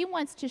 He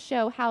wants to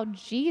show how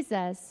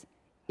Jesus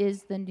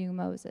is the new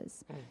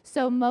Moses.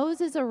 So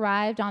Moses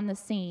arrived on the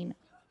scene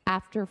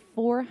after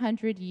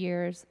 400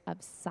 years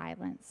of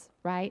silence,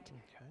 right?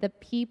 Okay. The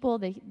people,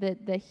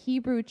 the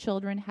Hebrew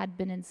children had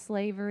been in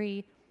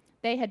slavery.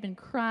 They had been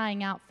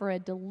crying out for a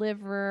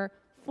deliverer,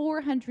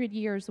 400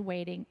 years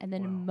waiting, and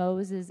then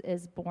Moses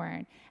is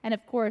born. And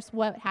of course,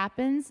 what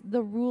happens?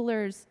 The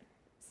rulers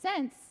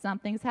sense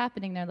something's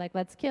happening. They're like,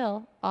 let's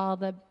kill all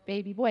the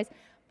baby boys.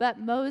 But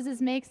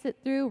Moses makes it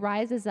through,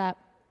 rises up,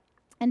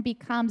 and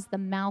becomes the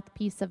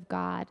mouthpiece of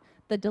God,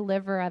 the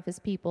deliverer of his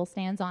people,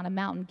 stands on a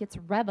mountain, gets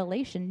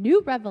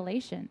new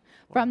revelation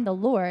from the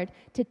Lord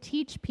to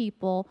teach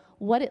people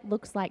what it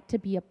looks like to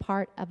be a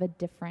part of a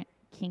different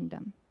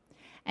kingdom.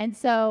 And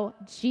so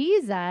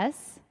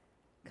Jesus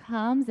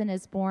comes and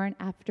is born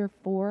after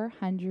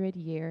 400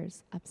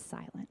 years of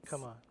silence.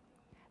 Come on.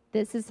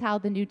 This is how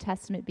the New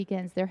Testament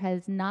begins. There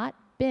has not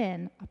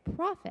been a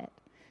prophet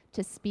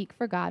to speak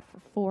for God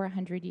for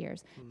 400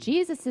 years.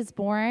 Jesus is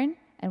born,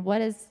 and what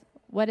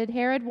did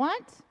Herod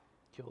want?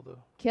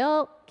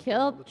 Kill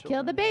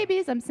the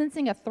babies. I'm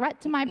sensing a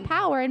threat to my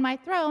power and my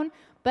throne,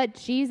 but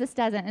Jesus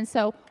doesn't. And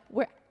so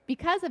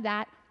because of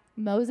that,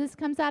 Moses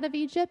comes out of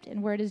Egypt,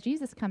 and where does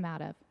Jesus come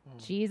out of?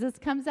 Jesus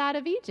comes out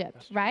of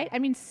Egypt, right? I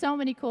mean, so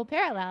many cool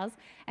parallels.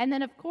 And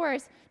then, of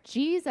course,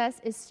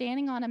 Jesus is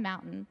standing on a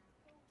mountain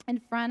in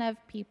front of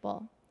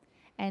people,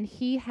 and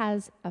he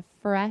has a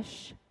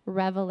fresh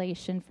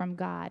revelation from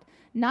God,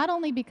 not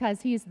only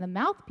because he's the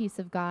mouthpiece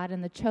of God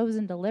and the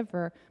chosen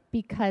deliverer,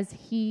 because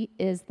he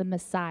is the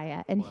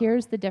Messiah. And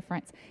here's the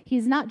difference.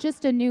 He's not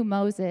just a new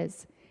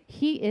Moses.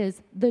 He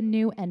is the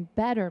new and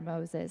better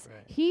Moses.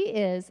 Right. He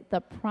is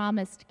the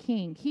promised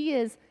king. He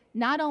is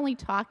not only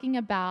talking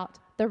about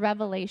the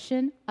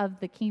revelation of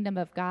the kingdom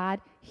of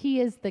God,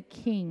 he is the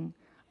king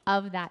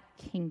of that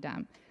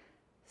kingdom.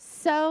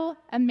 So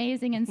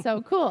amazing and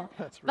so cool.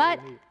 That's really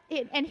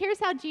neat. And here's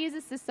how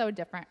Jesus is so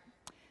different.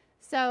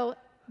 So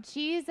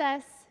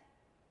Jesus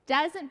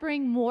doesn't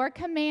bring more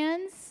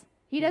commands.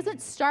 He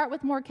doesn't start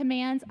with more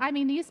commands. I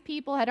mean, these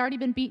people had already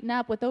been beaten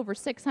up with over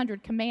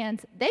 600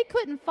 commands. They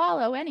couldn't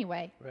follow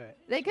anyway. Right.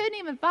 They couldn't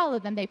even follow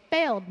them. They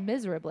failed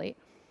miserably.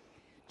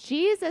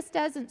 Jesus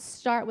doesn't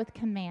start with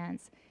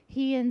commands.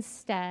 He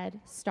instead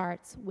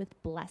starts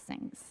with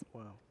blessings.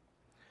 Wow.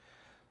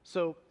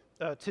 So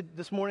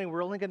this morning,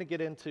 we're only going to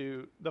get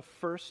into the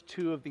first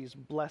two of these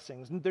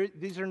blessings.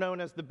 These are known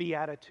as the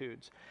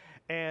Beatitudes.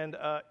 And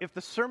if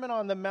the Sermon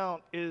on the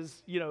Mount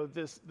is,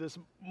 this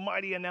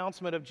mighty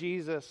announcement of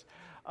Jesus,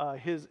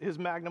 his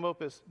magnum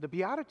opus, the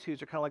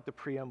Beatitudes are kind of like the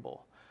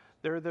preamble.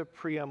 They're the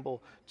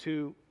preamble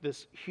to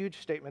this huge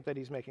statement that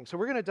he's making. So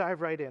we're going to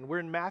dive right in. We're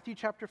in Matthew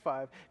chapter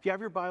 5. If you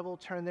have your Bible,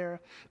 turn there.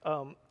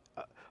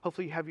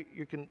 Hopefully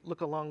you can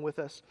look along with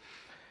us.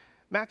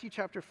 Matthew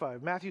chapter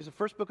 5. Matthew is the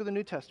first book of the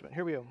New Testament.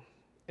 Here we go,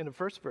 in the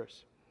first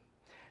verse.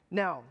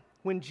 Now,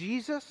 when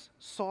Jesus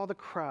saw the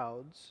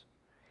crowds,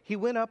 he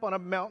went up on a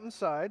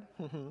mountainside,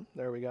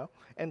 there we go,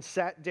 and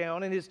sat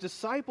down, and his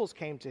disciples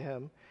came to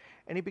him,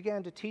 and he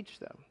began to teach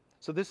them.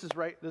 So this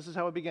is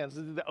how it begins.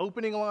 This is the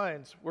opening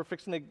lines. We're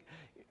fixing to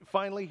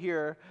finally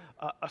hear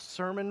a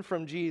sermon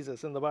from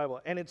Jesus in the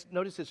Bible. And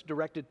notice it's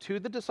directed to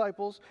the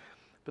disciples,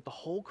 but the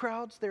whole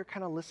crowd's there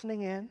kind of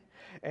listening in.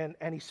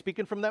 And he's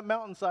speaking from that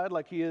mountainside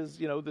like he is,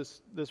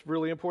 this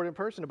really important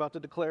person about to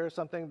declare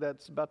something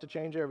that's about to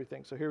change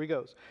everything. So here he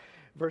goes.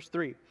 Verse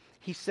 3,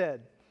 he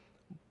said,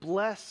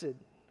 "Blessed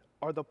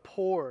are the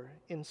poor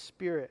in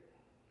spirit,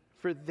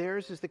 for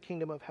theirs is the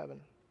kingdom of heaven."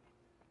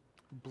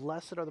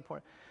 Blessed are the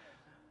poor.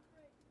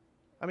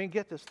 I mean,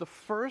 get this. The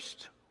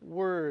first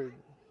word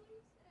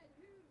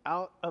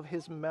out of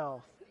his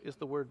mouth is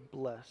the word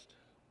blessed.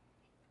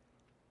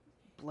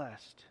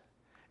 Blessed.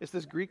 It's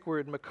this Greek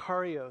word,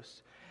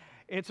 makarios.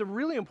 It's a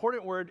really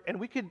important word, and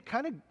we could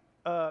kind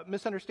of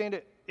misunderstand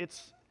it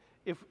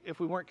if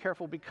we weren't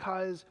careful,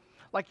 because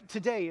like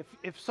today,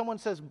 if someone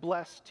says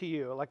blessed to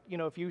you, like,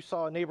 if you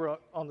saw a neighbor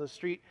on the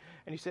street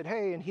and you said,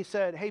 "Hey," and he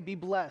said, "Hey, be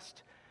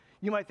blessed,"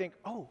 you might think,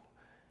 "Oh,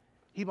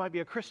 he might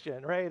be a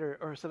Christian," right?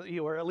 Or something,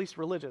 or at least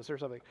religious or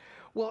something.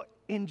 Well,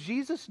 in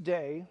Jesus'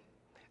 day,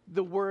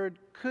 the word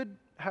could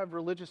have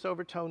religious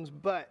overtones,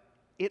 but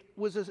it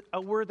was a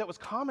word that was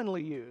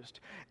commonly used.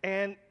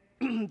 And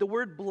the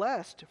word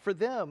blessed for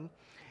them,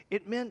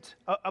 it meant,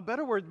 a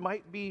better word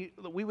might be,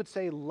 we would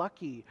say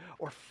lucky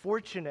or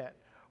fortunate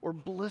or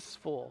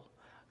blissful,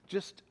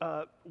 just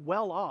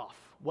well off,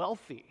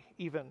 wealthy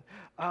even,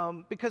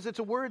 because it's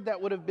a word that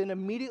would have been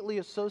immediately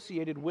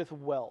associated with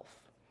wealth.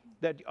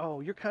 That,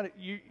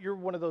 you're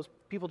one of those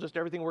people, just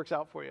everything works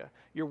out for you.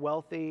 You're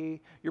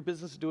wealthy, your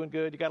business is doing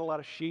good, you got a lot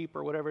of sheep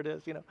or whatever it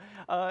is,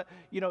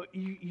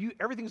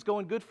 everything's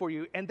going good for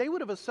you. And they would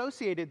have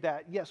associated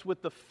that, yes,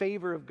 with the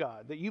favor of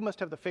God, that you must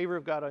have the favor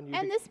of God on you.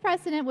 And this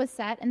precedent was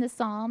set in the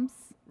Psalms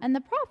and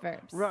the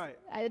Proverbs. Right.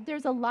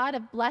 There's a lot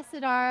of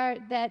blessed are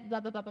that blah,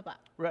 blah, blah, blah, blah.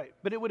 Right.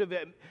 But it would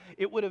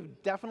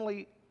have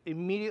definitely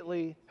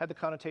immediately had the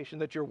connotation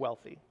that you're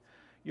wealthy,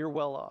 you're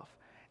well off.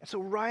 And so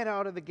right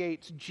out of the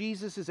gates,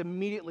 Jesus is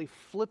immediately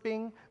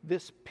flipping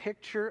this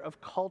picture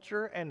of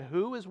culture and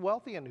who is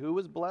wealthy and who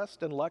is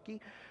blessed and lucky,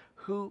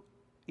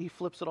 he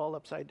flips it all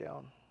upside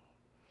down.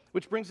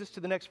 Which brings us to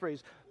the next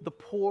phrase, the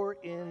poor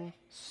in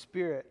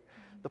spirit.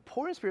 The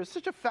poor in spirit is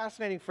such a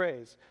fascinating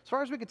phrase. As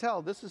far as we can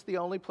tell, this is the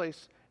only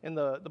place in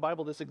the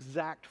Bible this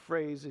exact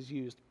phrase is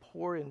used,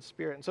 poor in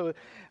spirit. And so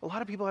a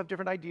lot of people have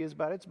different ideas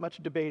about it. It's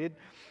much debated.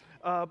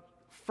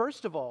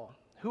 First of all,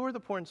 who are the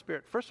poor in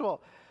spirit? First of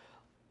all,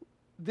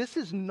 this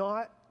is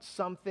not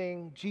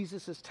something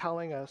Jesus is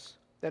telling us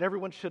that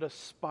everyone should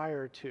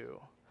aspire to.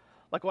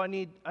 Like, well, I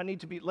need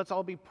to be, let's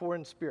all be poor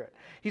in spirit.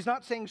 He's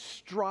not saying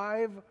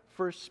strive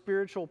for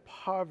spiritual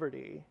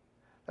poverty.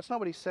 That's not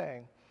what he's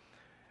saying.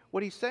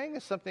 What he's saying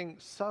is something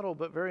subtle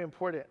but very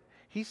important.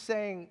 He's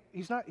saying,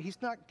 he's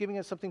not giving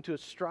us something to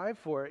strive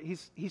for.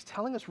 He's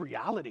telling us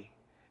reality,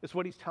 is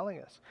what he's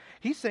telling us.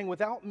 He's saying,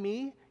 without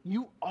me,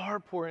 you are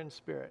poor in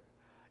spirit.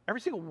 Every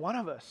single one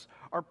of us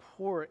are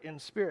poor in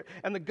spirit.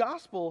 And the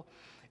gospel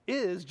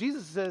is,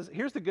 Jesus says,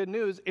 here's the good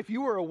news. If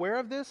you are aware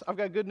of this, I've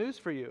got good news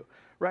for you,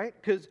 right?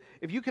 Because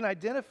if you can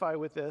identify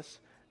with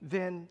this,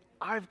 then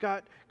I've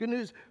got good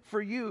news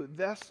for you.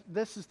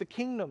 This is the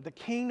kingdom. The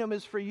kingdom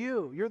is for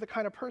you. You're the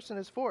kind of person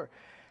it's for.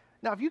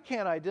 Now, if you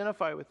can't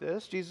identify with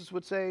this, Jesus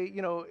would say,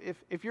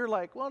 if you're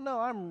like, well, no,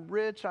 I'm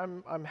rich,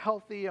 I'm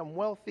healthy, I'm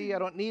wealthy, I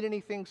don't need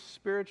anything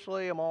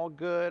spiritually, I'm all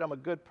good, I'm a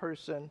good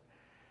person.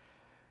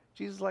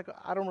 Jesus is like,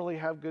 I don't really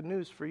have good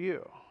news for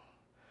you.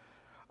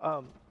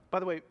 By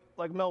the way,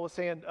 like Mel was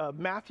saying,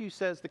 Matthew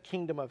says the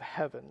kingdom of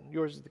heaven.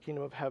 Yours is the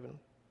kingdom of heaven.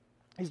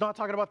 He's not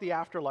talking about the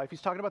afterlife.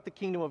 He's talking about the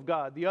kingdom of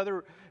God. The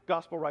other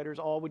gospel writers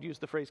all would use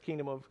the phrase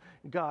kingdom of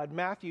God.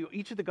 Matthew,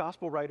 each of the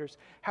gospel writers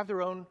have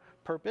their own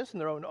purpose and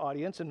their own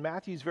audience, and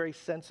Matthew's very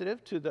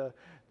sensitive to the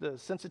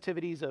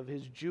sensitivities of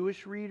his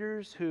Jewish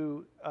readers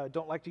who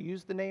don't like to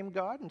use the name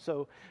God. And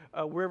so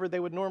wherever they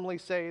would normally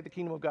say the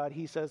kingdom of God,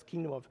 he says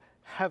kingdom of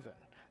heaven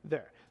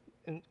there,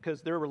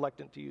 because they're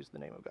reluctant to use the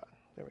name of God.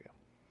 There we go.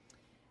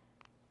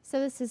 So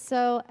this is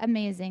so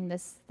amazing,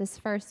 this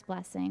first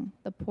blessing,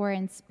 the poor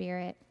in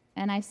spirit.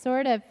 And I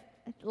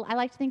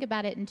like to think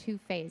about it in two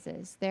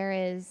phases. There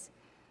is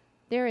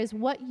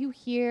what you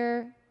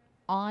hear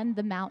on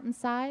the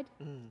mountainside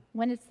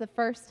when it's the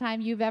first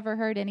time you've ever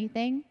heard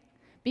anything,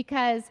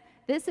 because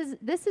this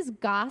is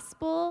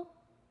gospel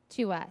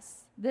to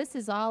us. This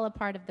is all a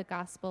part of the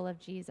gospel of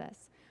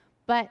Jesus.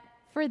 But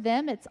for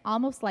them, it's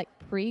almost like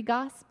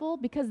pre-gospel,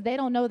 because they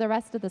don't know the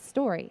rest of the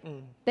story.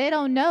 They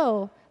don't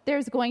know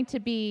there's going to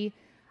be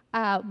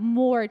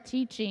more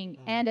teaching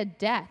and a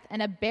death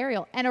and a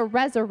burial and a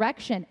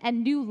resurrection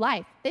and new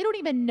life. They don't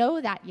even know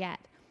that yet.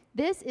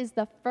 This is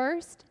the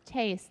first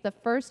taste, the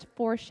first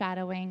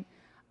foreshadowing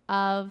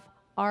of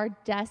our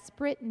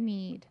desperate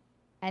need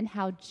and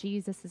how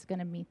Jesus is going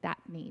to meet that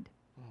need.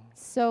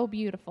 So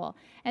beautiful.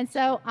 And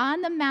so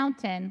on the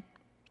mountain,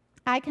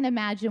 I can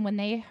imagine when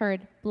they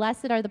heard,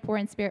 "Blessed are the poor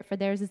in spirit, for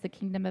theirs is the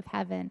kingdom of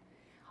heaven,"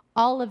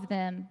 all of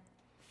them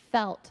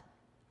felt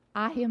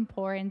I am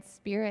poor in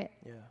spirit.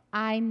 Yeah.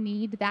 I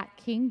need that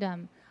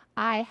kingdom.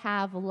 I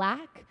have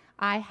lack.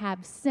 I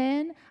have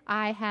sin.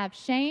 I have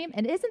shame.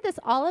 And isn't this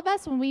all of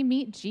us when we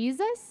meet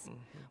Jesus?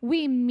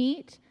 We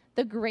meet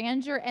the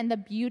grandeur and the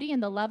beauty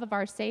and the love of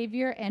our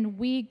Savior, and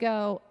we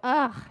go,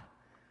 ugh,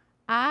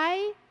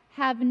 I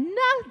have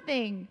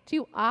nothing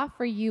to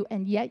offer you,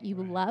 and yet you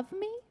love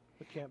me?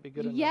 It can't be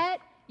good enough.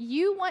 Yet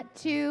you want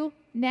to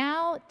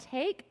now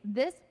take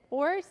this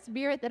poor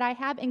spirit that I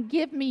have and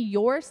give me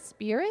your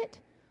spirit,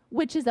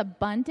 which is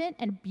abundant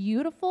and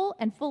beautiful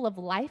and full of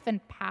life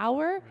and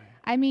power. Right.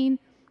 I mean,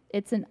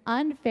 it's an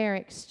unfair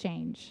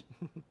exchange.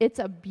 It's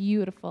a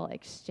beautiful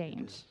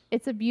exchange.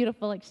 It's a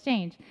beautiful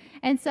exchange.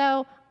 And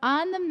so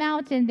on the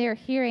mountain, they're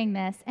hearing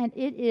this, and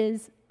it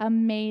is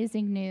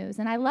amazing news.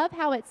 And I love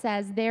how it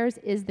says, theirs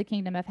is the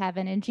kingdom of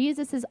heaven. And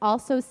Jesus is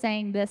also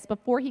saying this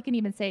before he can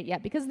even say it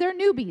yet, because they're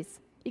newbies.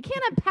 You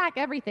can't unpack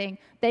everything.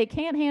 They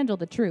can't handle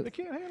the truth. They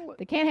can't handle it.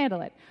 They can't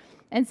handle it.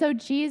 And so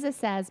Jesus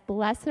says,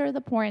 blessed are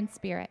the poor in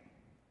spirit,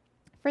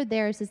 for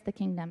theirs is the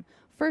kingdom.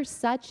 For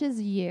such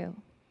as you,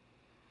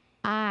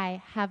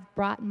 I have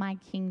brought my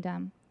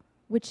kingdom,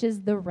 which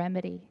is the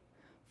remedy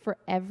for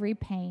every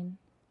pain,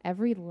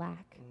 every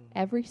lack,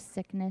 every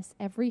sickness,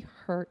 every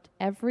hurt,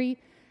 every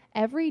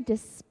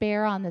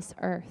despair on this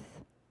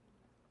earth.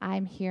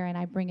 I'm here and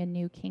I bring a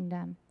new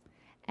kingdom.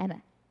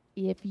 And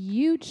if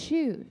you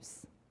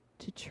choose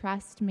to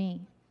trust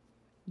me,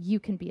 you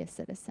can be a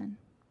citizen.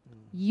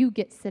 You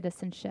get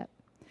citizenship.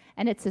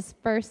 And it's his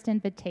first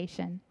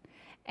invitation.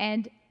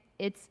 And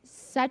it's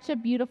such a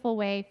beautiful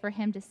way for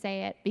him to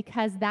say it,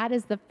 because that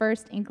is the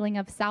first inkling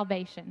of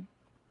salvation.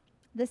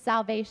 The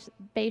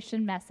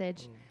salvation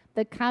message,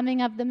 the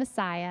coming of the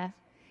Messiah.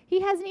 He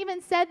hasn't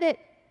even said that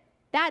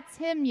that's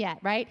him yet,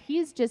 right?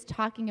 He's just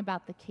talking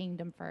about the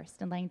kingdom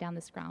first and laying down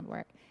this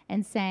groundwork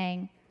and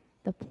saying,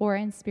 the poor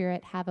in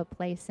spirit have a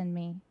place in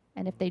me.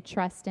 And if they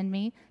trust in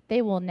me,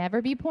 they will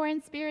never be poor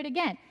in spirit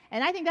again.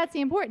 And I think that's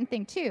the important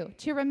thing, too,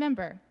 to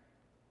remember.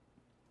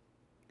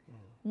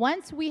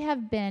 Once we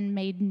have been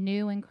made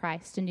new in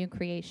Christ, a new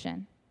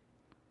creation,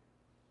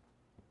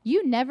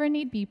 you never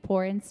need be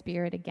poor in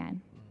spirit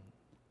again.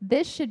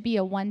 This should be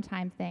a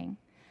one-time thing.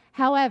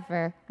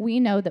 However, we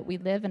know that we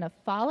live in a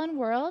fallen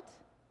world,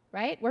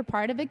 right? We're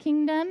part of a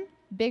kingdom,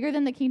 bigger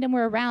than the kingdom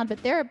we're around,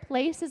 but there are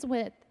places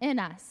within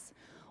us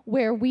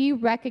where we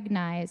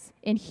recognize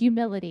in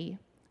humility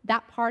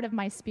that part of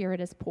my spirit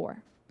is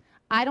poor.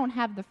 I don't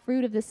have the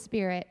fruit of the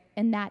Spirit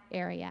in that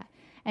area.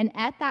 And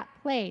at that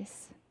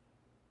place,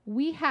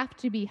 we have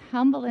to be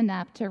humble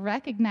enough to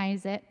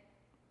recognize it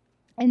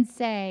and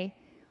say,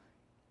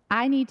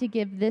 I need to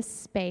give this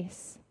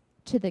space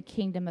to the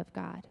kingdom of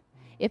God.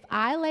 If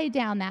I lay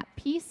down that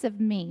piece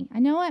of me, I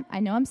know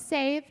I'm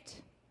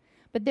saved,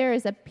 but there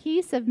is a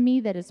piece of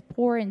me that is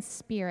poor in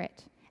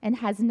spirit and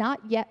has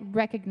not yet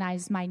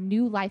recognized my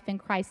new life in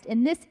Christ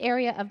in this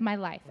area of my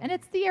life. And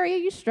it's the area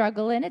you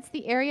struggle in. It's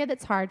the area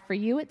that's hard for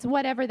you. It's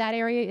whatever that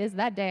area is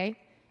that day.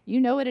 You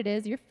know what it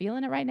is. You're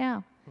feeling it right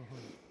now.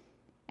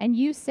 And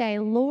you say,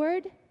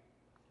 Lord,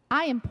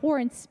 I am poor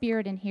in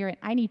spirit and here, and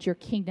I need your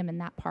kingdom in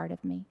that part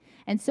of me.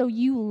 And so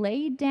you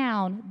lay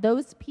down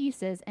those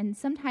pieces, and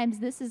sometimes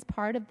this is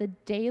part of the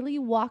daily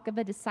walk of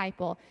a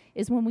disciple,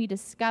 is when we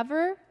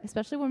discover,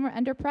 especially when we're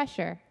under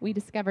pressure, we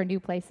discover new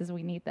places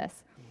we need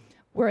this,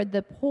 where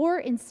the poor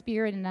in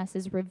spirit in us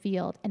is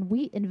revealed, and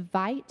we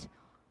invite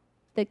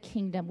the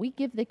kingdom. We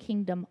give the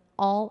kingdom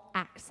all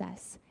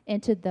access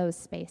into those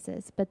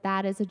spaces, but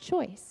that is a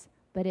choice.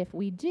 But if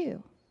we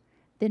do,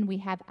 then we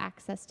have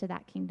access to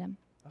that kingdom.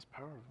 That's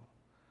powerful.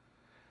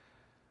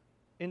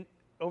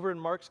 Over in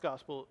Mark's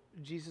gospel,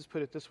 Jesus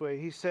put it this way.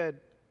 He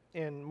said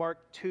in Mark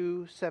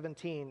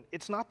 2:17,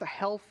 it's not the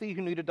healthy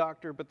who need a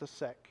doctor, but the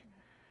sick.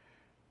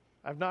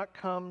 I've not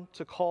come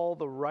to call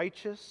the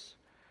righteous,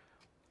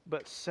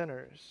 but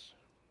sinners.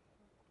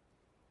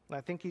 And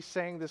I think he's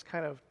saying this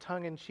kind of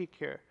tongue-in-cheek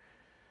here,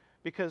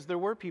 because there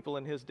were people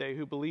in his day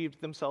who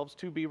believed themselves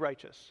to be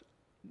righteous.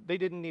 They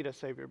didn't need a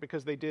savior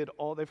because they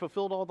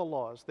fulfilled all the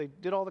laws. They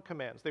did all the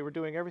commands. They were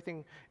doing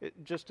everything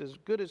just as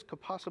good as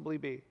could possibly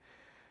be.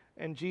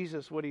 And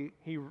Jesus, what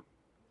he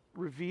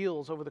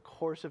reveals over the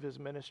course of his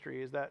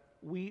ministry is that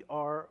we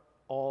are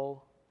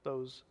all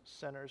those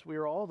sinners. We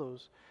are all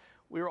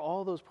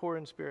those poor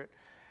in spirit,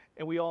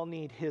 and we all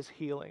need his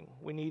healing.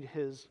 We need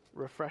his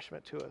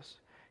refreshment to us.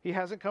 He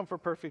hasn't come for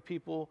perfect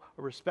people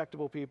or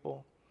respectable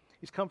people.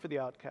 He's come for the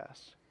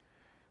outcasts,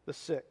 the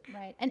sick.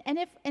 Right. And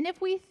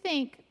if we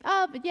think,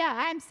 oh, but yeah,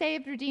 I'm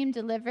saved, redeemed,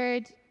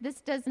 delivered,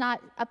 this does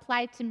not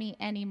apply to me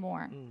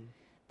anymore.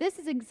 This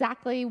is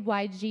exactly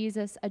why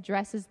Jesus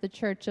addresses the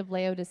church of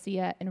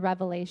Laodicea in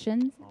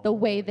Revelation the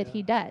way that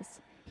he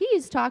does. He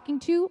is talking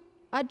to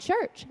a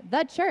church,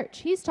 the church.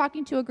 He's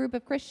talking to a group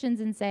of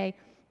Christians and say,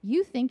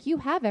 you think you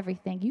have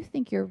everything. You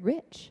think you're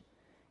rich.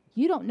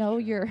 You don't know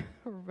you're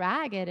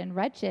ragged and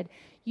wretched.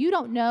 You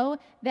don't know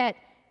that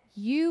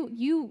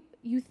you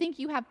think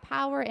you have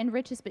power and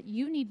riches, but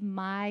you need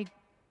my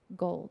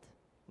gold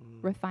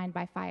refined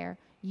by fire.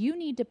 You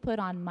need to put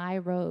on my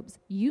robes.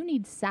 You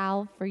need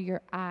salve for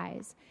your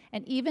eyes.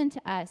 And even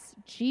to us,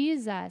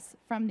 Jesus,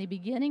 from the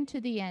beginning to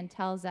the end,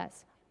 tells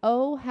us,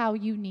 oh, how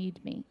you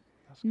need me.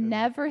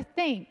 Never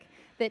think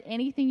that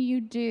anything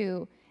you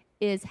do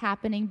is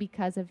happening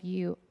because of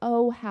you.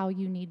 Oh, how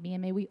you need me.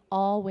 And may we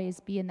always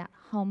be in that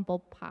humble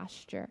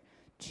posture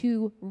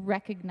to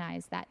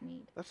recognize that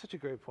need. That's such a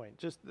great point.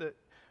 Just that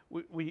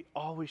we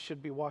always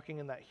should be walking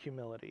in that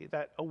humility,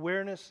 that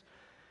awareness,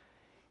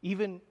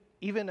 even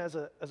as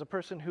a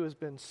person who has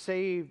been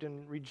saved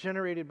and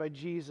regenerated by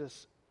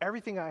Jesus,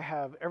 everything I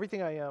have,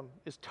 everything I am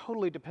is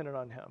totally dependent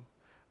on him.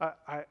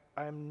 I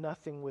am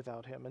nothing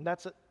without him. And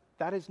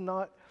that is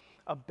not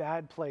a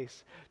bad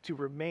place to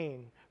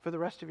remain for the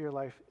rest of your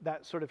life,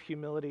 that sort of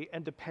humility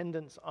and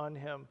dependence on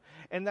him.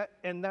 And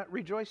that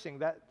rejoicing,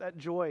 that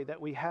joy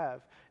that we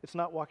have. It's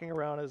not walking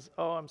around as,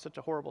 oh, I'm such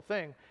a horrible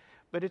thing,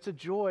 but it's a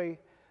joy.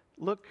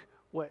 Look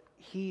what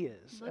he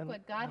is. Look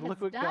what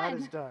God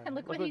has done. And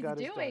look what he's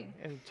doing.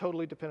 And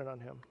totally dependent on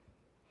him.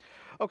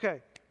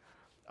 Okay,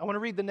 I want to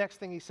read the next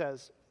thing he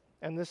says.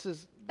 And this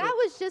is... That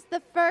was just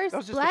the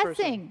first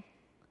blessing.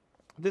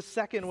 This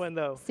second one,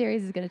 though...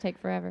 Series is going to take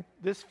forever.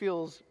 This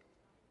feels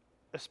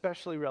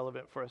especially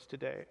relevant for us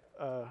today.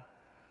 I'll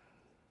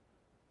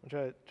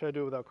try to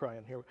do it without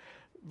crying here.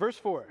 Verse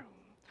 4.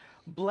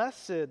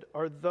 Blessed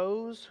are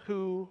those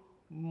who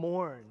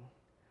mourn,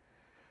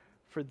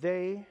 for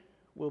they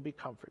will be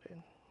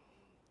comforted.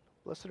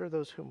 Blessed are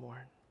those who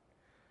mourn.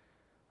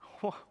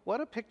 What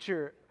a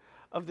picture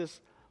of this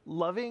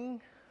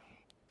loving,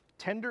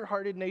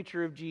 tender-hearted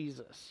nature of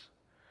Jesus.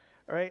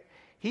 All right?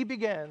 He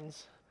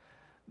begins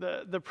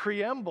the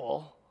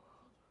preamble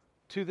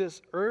to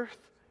this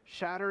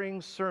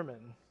earth-shattering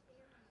sermon,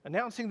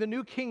 announcing the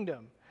new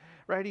kingdom.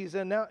 Right?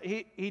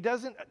 He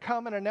doesn't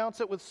come and announce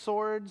it with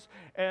swords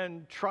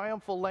and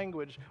triumphal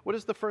language. What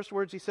is the first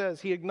words he says?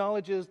 He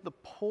acknowledges the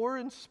poor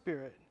in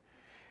spirit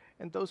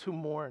and those who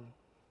mourn.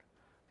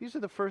 These are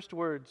the first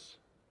words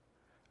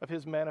of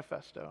his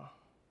manifesto.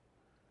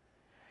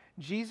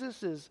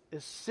 Jesus is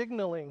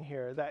signaling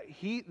here that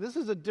this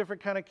is a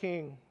different kind of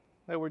king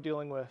that we're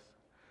dealing with.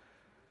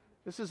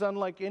 This is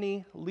unlike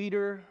any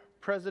leader,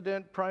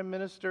 president, prime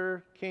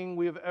minister, king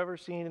we have ever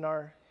seen in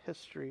our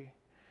history.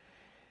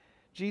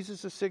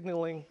 Jesus is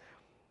signaling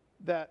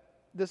that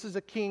this is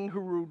a king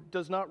who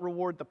does not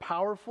reward the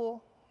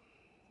powerful.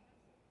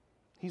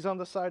 He's on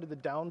the side of the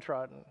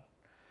downtrodden.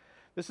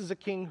 This is a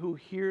king who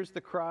hears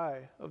the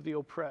cry of the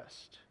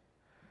oppressed.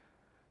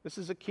 This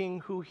is a king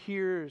who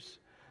hears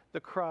the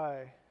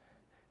cry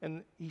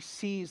and he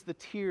sees the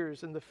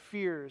tears and the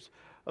fears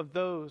of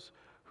those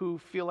who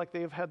feel like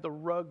they have had the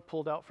rug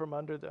pulled out from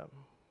under them.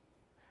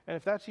 And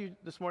if that's you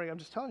this morning, I'm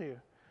just telling you,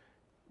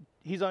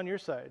 he's on your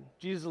side.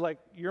 Jesus is like,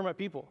 you're my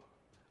people.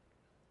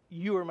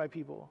 You are my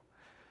people.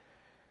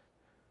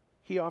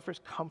 He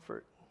offers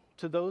comfort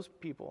to those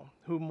people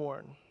who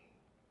mourn.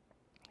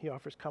 He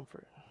offers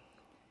comfort.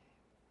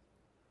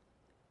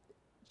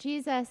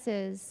 Jesus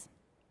is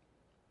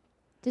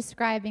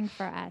describing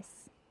for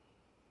us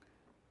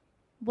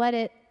what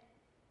it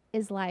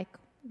is like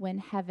when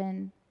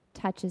heaven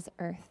touches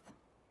earth.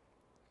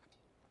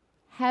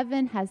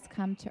 Heaven has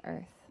come to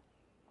earth.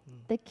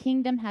 The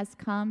kingdom has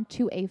come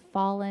to a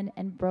fallen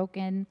and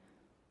broken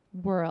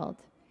world.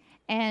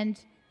 And,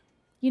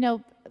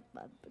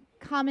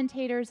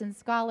 commentators and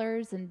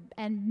scholars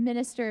and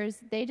ministers,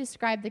 they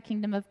describe the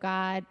kingdom of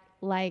God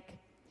like,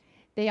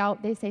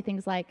 they say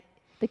things like,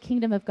 the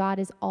kingdom of God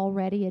is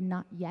already and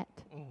not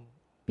yet.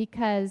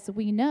 Because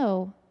we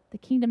know the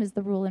kingdom is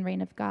the rule and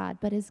reign of God.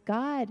 But is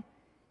God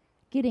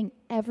getting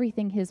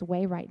everything his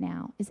way right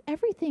now? Is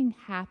everything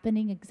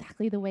happening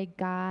exactly the way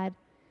God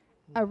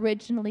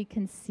originally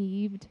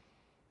conceived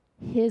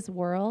his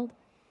world?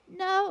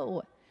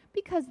 No,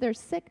 because there's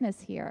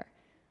sickness here.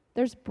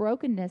 There's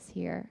brokenness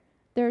here.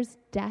 There's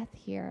death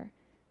here.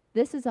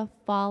 This is a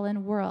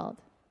fallen world,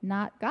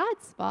 not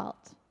God's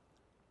fault.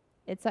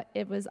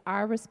 It was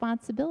our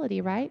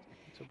responsibility, right?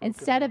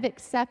 Instead of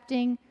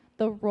accepting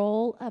the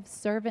role of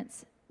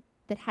servants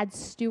that had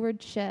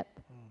stewardship,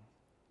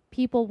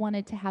 people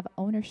wanted to have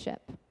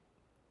ownership.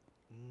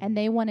 And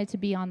they wanted to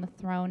be on the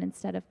throne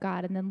instead of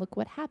God. And then look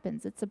what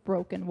happens. It's a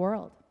broken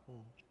world.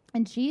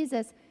 And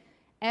Jesus,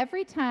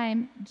 every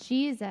time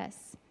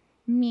Jesus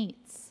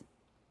meets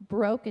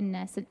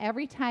brokenness and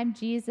every time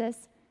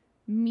Jesus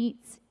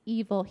meets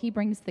evil, he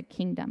brings the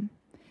kingdom.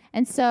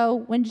 And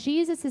so when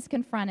Jesus is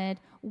confronted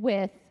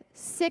with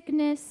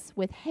sickness,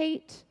 with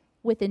hate,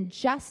 with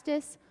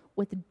injustice,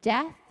 with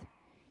death,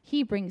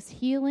 he brings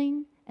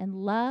healing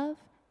and love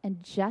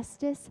and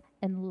justice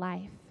and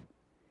life.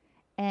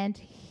 And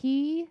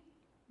he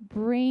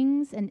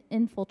brings and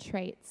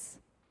infiltrates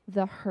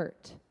the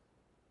hurt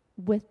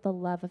with the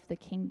love of the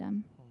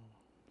kingdom.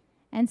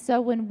 And so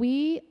when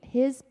we,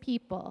 his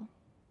people,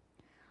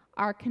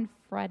 are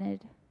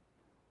confronted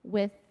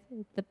with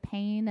the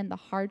pain and the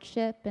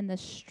hardship and the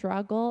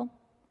struggle,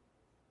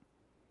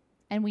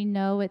 and we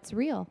know it's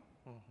real,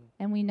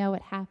 and we know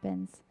it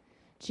happens,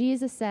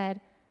 Jesus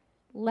said,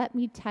 let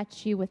me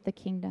touch you with the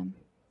kingdom.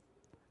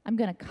 I'm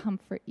going to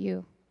comfort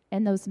you.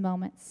 in those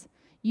moments.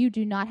 You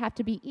do not have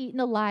to be eaten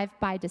alive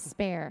by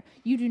despair.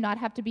 You do not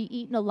have to be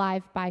eaten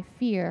alive by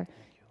fear.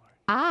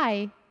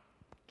 I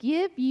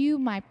give you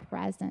my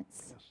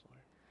presence.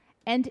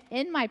 And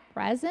in my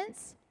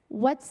presence,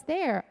 what's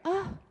there?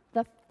 Oh,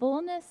 the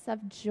fullness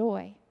of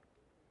joy.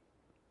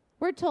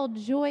 We're told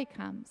joy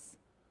comes.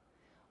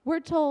 We're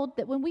told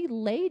that when we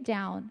lay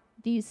down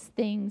these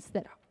things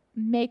that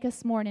make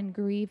us mourn and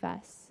grieve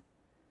us,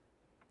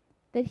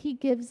 that he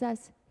gives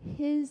us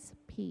his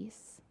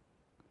peace.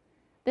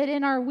 That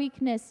in our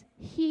weakness,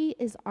 he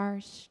is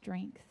our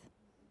strength.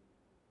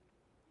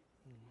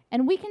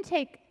 And we can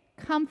take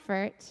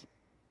comfort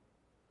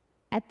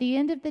at the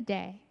end of the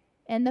day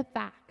in the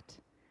fact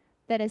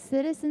that as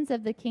citizens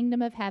of the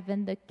kingdom of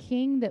heaven, the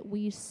king that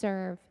we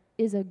serve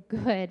is a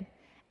good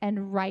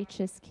and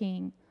righteous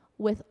king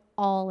with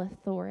all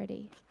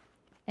authority.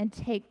 And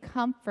take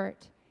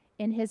comfort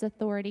in his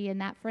authority, and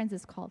that, friends,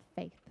 is called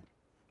faith.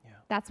 Yeah.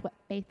 That's what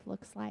faith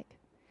looks like.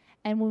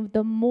 And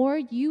the more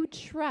you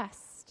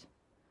trust,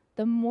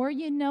 the more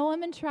you know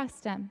him and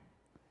trust him,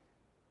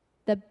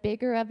 the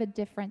bigger of a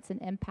difference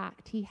and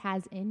impact he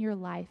has in your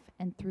life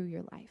and through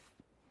your life.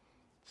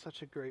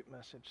 Such a great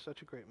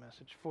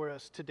message for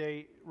us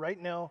today.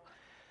 Right now,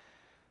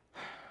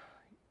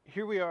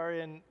 here we are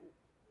in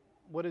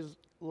what is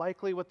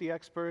likely what the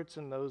experts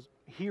and those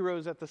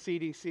heroes at the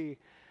CDC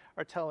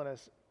are telling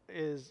us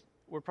is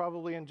we're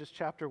probably in just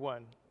chapter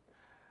 1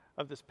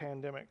 of this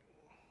pandemic.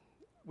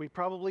 We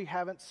probably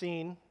haven't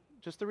seen,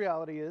 just the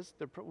reality is,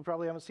 we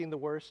probably haven't seen the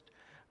worst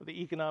of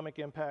the economic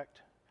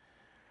impact.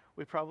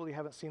 We probably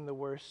haven't seen the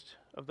worst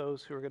of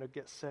those who are going to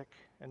get sick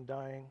and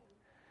dying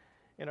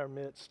in our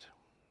midst.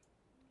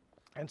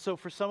 And so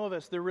for some of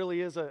us, there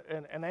really is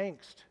an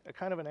angst, a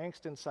kind of an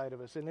angst inside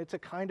of us, and it's a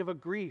kind of a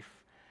grief.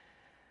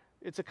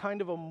 It's a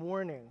kind of a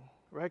mourning,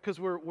 right? Because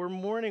we're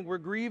mourning, we're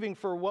grieving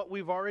for what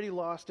we've already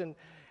lost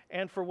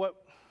and for what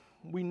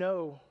we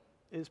know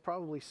is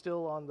probably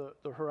still on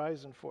the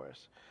horizon for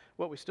us,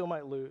 what we still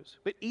might lose.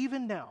 But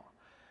even now,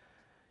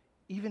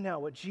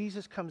 what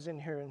Jesus comes in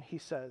here and he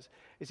says,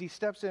 is he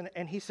steps in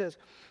and he says,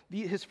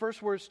 his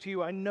first words to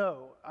you, I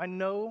know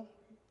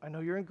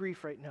you're in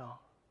grief right now.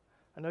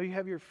 I know you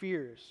have your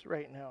fears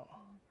right now.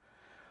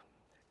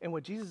 And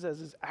what Jesus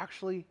says is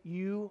actually,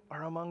 you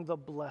are among the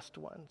blessed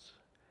ones.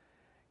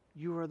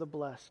 You are the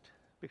blessed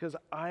because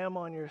I am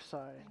on your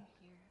side.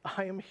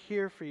 I am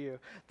here for you.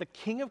 The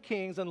King of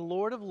Kings and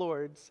Lord of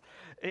Lords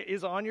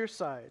is on your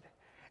side.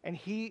 And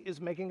he is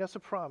making us a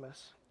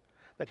promise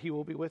that he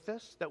will be with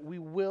us, that we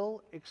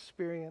will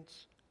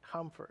experience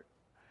comfort.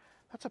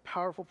 That's a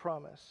powerful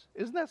promise.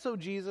 Isn't that so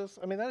Jesus?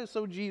 I mean, that is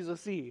so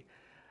Jesus-y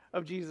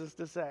of Jesus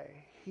to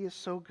say. He is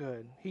so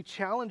good. He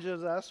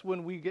challenges us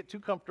when we get too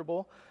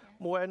comfortable.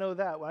 Boy, I know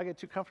that. When I get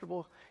too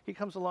comfortable, he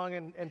comes along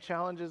and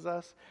challenges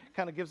us,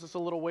 kind of gives us a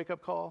little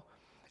wake-up call.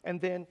 And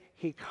then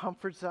he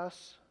comforts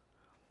us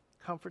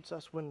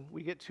when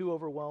we get too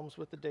overwhelmed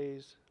with the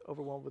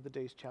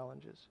day's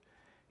challenges.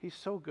 He's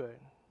so good.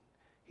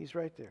 He's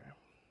right there.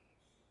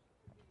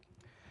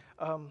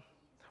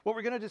 What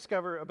we're going to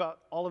discover about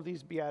all of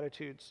these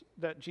Beatitudes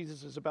that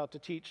Jesus is about to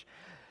teach,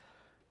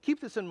 keep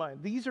this in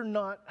mind. These are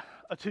not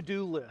a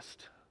to-do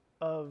list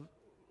of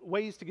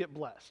ways to get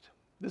blessed.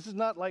 This is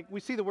not like we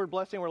see the word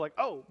blessing, we're like,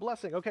 oh,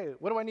 blessing, okay,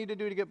 what do I need to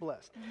do to get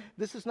blessed?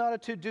 This is not a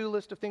to-do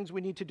list of things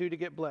we need to do to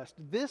get blessed.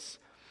 This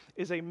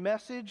is a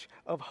message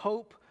of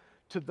hope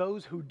to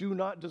those who do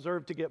not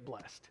deserve to get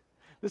blessed.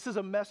 This is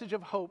a message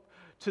of hope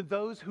to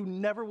those who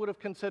never would have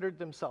considered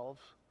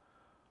themselves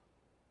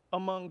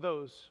among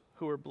those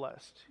who are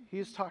blessed. He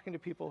is talking to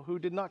people who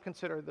did not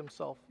consider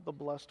themselves the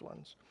blessed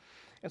ones.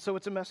 And so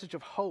it's a message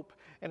of hope,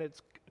 and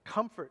it's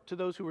comfort to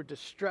those who are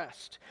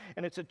distressed.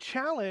 And it's a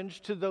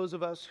challenge to those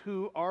of us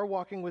who are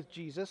walking with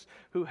Jesus,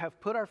 who have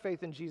put our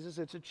faith in Jesus.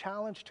 It's a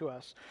challenge to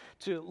us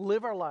to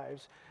live our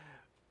lives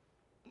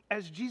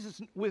as Jesus,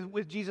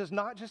 with Jesus,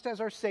 not just as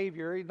our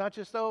Savior, not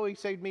just, oh, he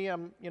saved me, I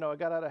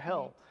got out of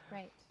hell.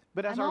 Right.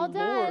 But as I'm our all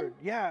done. Lord.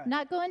 Yeah.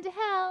 Not going to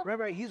hell.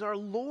 Right. He's our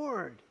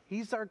Lord.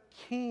 He's our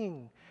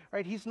King.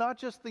 Right? He's not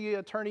just the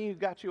attorney who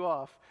got you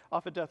off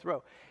of death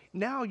row.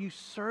 Now you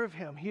serve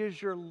him. He is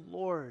your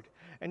Lord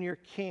and your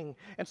King.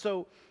 And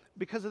so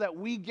because of that,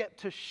 we get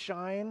to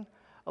shine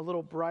a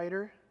little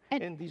brighter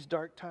in these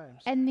dark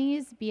times. And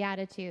these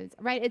Beatitudes,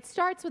 right? It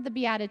starts with the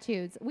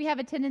Beatitudes. We have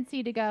a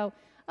tendency to go,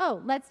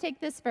 oh, let's take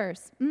this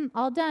verse.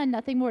 All done.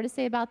 Nothing more to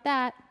say about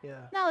that.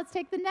 Yeah. Now let's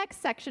take the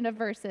next section of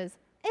verses.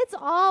 It's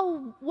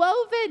all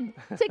woven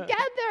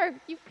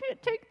together. You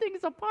can't take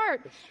things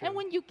apart. And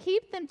when you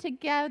keep them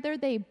together,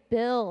 they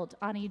build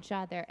on each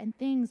other and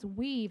things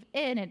weave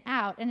in and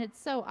out. And it's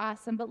so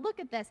awesome. But look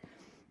at this.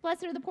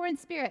 Blessed are the poor in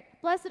spirit.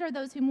 Blessed are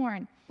those who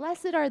mourn.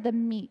 Blessed are the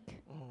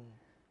meek.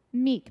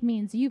 Meek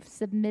means you've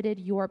submitted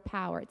your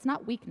power. It's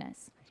not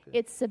weakness.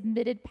 It's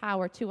submitted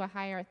power to a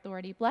higher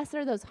authority. Blessed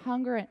are those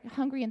hungry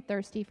and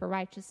thirsty for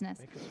righteousness.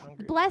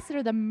 Blessed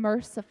are the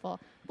merciful.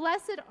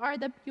 Blessed are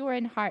the pure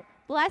in heart.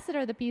 Blessed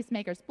are the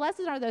peacemakers.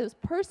 Blessed are those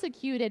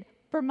persecuted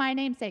for my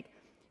name's sake.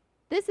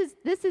 This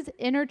is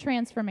inner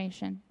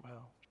transformation. Wow.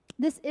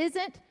 This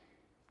isn't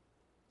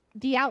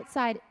the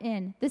outside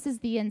in. This is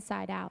the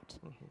inside out.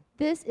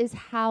 This is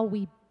how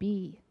we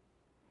be.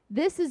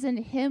 This is in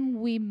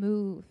him we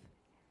move,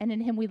 and in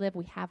him we live.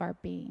 We have our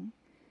being.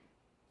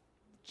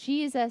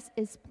 Jesus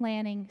is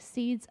planting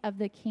seeds of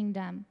the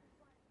kingdom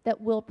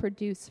that will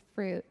produce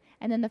fruit.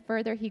 And then the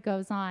further he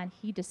goes on,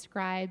 he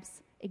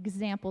describes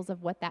examples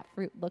of what that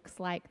fruit looks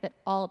like that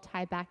all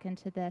tie back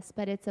into this.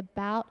 But it's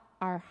about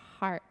our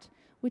heart,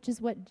 which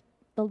is what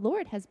the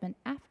Lord has been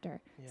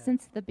after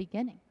since the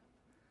beginning.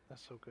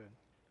 That's so good.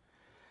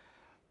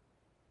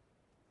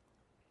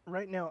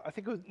 Right now, I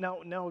think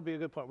now would be a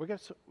good point.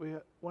 We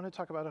want to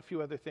talk about a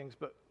few other things,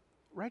 but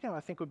right now I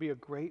think would be a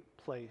great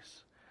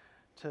place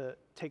to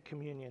take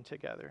communion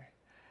together.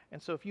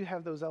 And so if you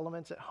have those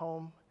elements at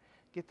home,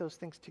 get those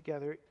things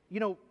together. You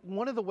know,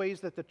 one of the ways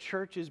that the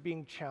church is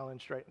being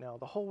challenged right now,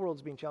 the whole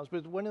world's being challenged,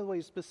 but one of the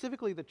ways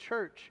specifically the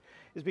church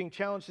is being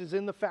challenged is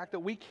in the fact that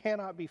we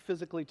cannot be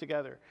physically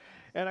together.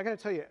 And I got to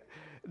tell you,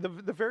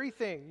 the very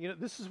thing, you know,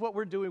 this is what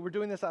we're doing. We're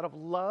doing this out of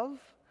love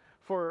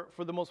for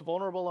the most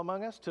vulnerable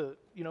among us, to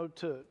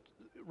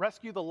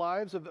rescue the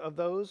lives of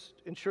those,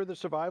 ensure the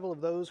survival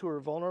of those who are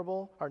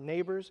vulnerable, our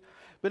neighbors.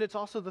 But it's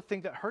also the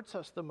thing that hurts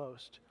us the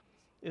most,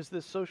 is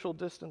this social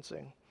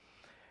distancing.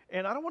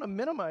 And I don't want to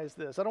minimize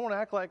this. I don't want to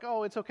act like,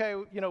 oh, it's okay,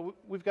 you know,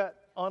 we've got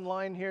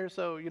online here,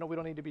 so, you know, we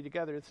don't need to be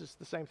together. It's just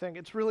the same thing.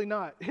 It's really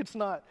not. It's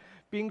not.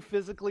 Being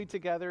physically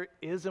together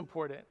is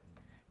important.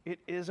 It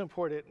is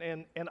important.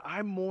 And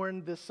I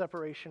mourn this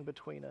separation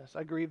between us.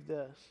 I grieve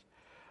this.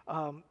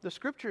 The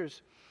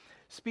scriptures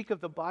speak of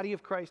the body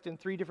of Christ in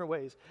three different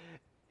ways.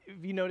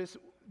 If you notice,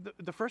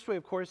 the first way,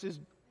 of course, is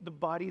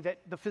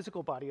the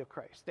physical body of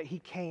Christ, that he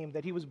came,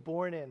 that he was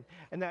born in,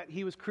 and that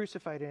he was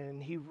crucified in,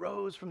 and he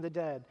rose from the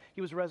dead.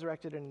 He was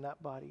resurrected in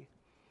that body.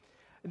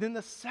 And then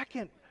the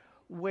second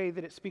way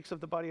that it speaks of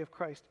the body of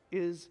Christ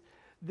is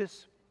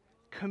this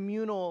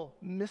communal,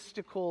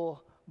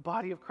 mystical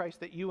body of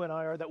Christ that you and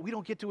I are, that we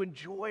don't get to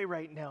enjoy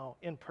right now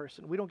in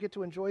person. We don't get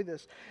to enjoy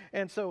this.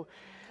 And so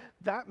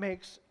that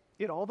makes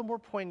it all the more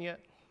poignant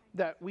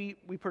that we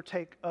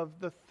partake of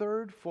the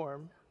third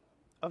form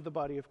of the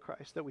body of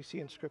Christ that we see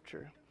in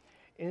Scripture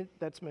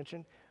that's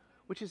mentioned,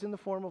 which is in the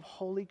form of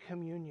Holy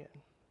Communion.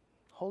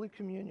 Holy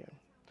Communion.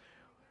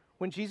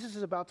 When Jesus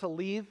is about to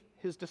leave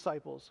his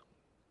disciples,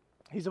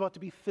 he's about to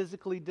be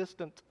physically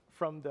distant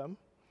from them.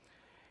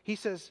 He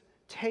says,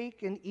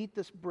 "Take and eat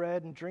this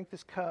bread and drink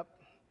this cup,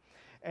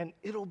 and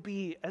it'll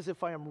be as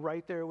if I am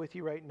right there with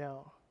you right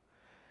now."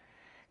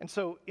 And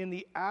so in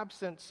the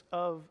absence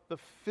of the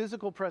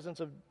physical presence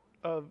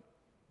of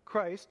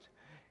Christ,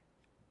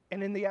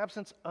 and in the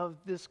absence of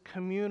this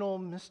communal,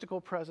 mystical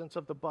presence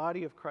of the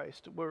body of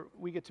Christ, where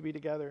we get to be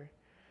together,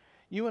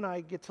 you and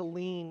I get to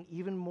lean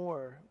even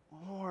more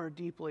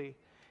deeply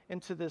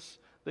into this,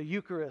 the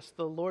Eucharist,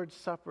 the Lord's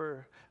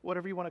Supper,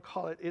 whatever you want to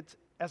call it. It's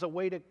as a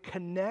way to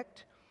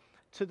connect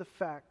to the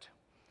fact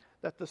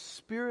that the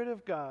Spirit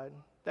of God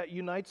that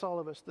unites all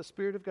of us, the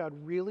Spirit of God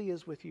really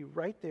is with you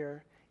right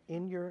there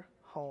in your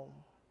home.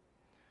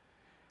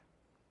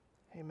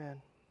 Amen.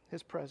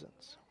 His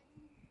presence.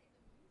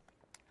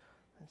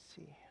 Let's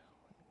see.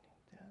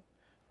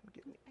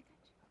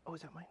 Oh,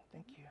 is that mine?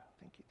 Thank you.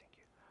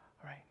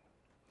 All right.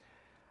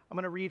 I'm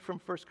going to read from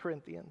 1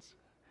 Corinthians.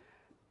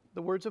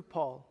 The words of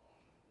Paul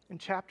in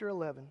chapter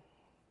 11,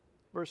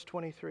 verse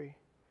 23.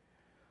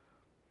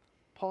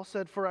 Paul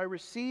said, "For I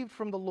received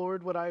from the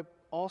Lord what I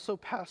also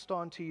passed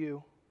on to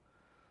you.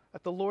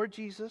 That the Lord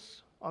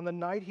Jesus, on the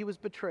night he was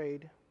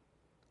betrayed,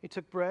 he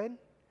took bread,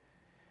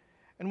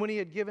 and when he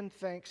had given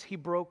thanks, he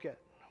broke it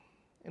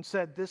and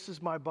said, 'This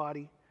is my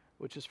body,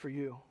 which is for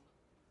you.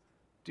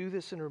 Do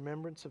this in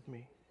remembrance of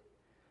me.'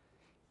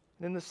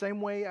 And in the same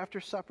way, after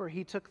supper,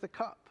 he took the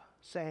cup,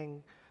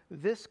 saying,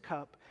 'This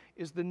cup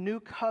is the new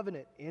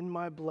covenant in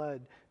my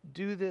blood.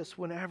 Do this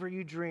whenever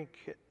you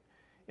drink it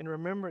in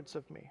remembrance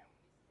of me.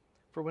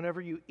 For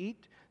whenever you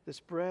eat this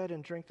bread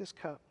and drink this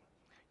cup,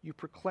 you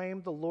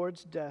proclaim the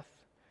Lord's death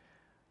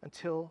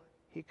until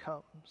he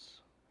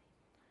comes.'"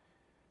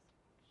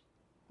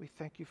 We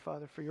thank you,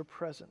 Father, for your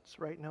presence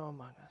right now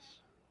among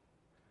us.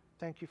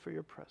 Thank you for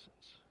your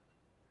presence.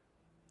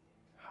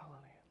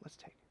 Hallelujah. Let's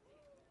take it.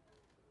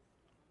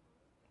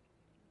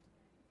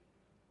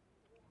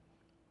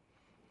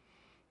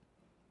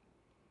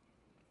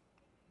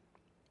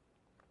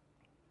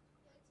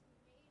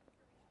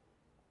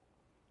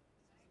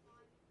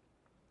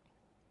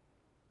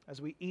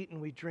 As we eat and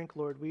we drink,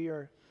 Lord, we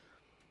are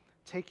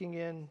taking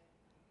in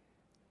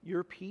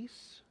your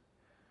peace,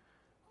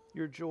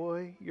 your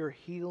joy, your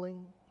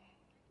healing,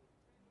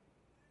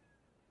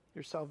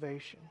 your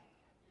salvation.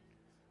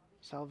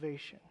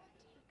 Salvation.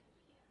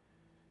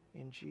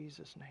 In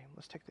Jesus' name.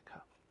 Let's take the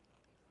cup.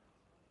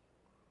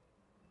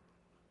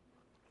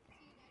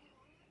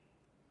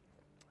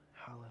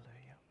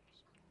 Hallelujah.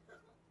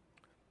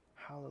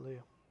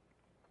 Hallelujah.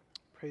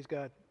 Praise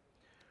God.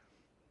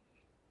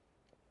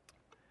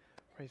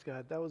 Praise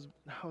God. That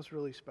was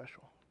really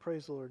special.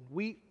 Praise the Lord.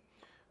 We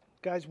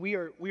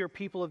are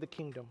people of the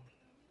kingdom.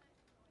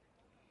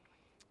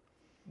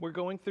 We're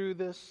going through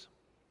this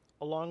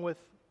along with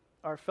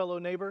our fellow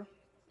neighbor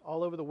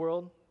all over the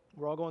world.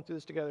 We're all going through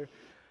this together.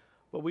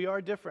 But we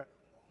are different.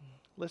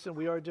 Listen,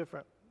 we are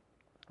different.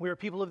 We are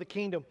people of the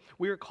kingdom.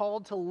 We are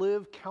called to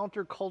live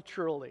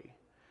counterculturally.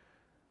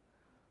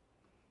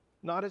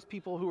 Not as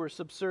people who are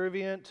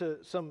subservient to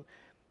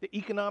the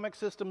economic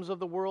systems of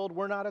the world.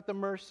 We're not at the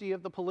mercy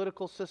of the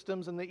political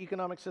systems and the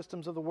economic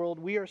systems of the world.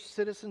 We are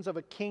citizens of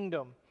a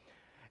kingdom.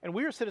 And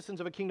we are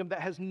citizens of a kingdom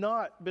that has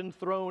not been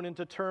thrown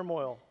into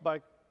turmoil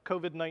by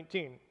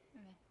COVID-19,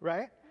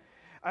 right?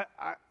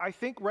 I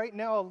think right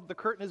now the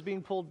curtain is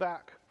being pulled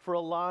back for a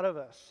lot of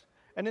us.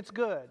 And it's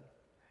good.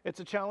 It's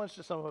a challenge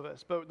to some of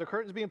us. But the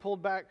curtain is being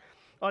pulled back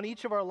on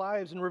each of our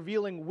lives and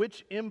revealing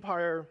which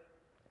empire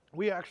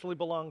we actually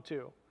belong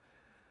to.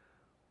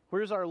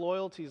 Where's our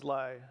loyalties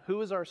lie?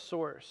 Who is our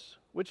source?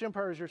 Which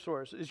empire is your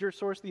source? Is your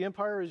source the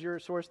empire or is your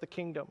source the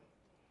kingdom?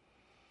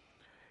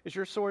 Is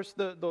your source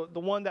the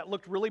one that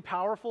looked really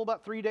powerful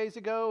about 3 days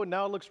ago and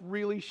now looks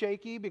really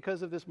shaky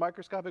because of this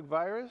microscopic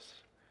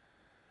virus?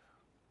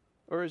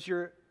 Or is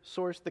your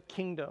source the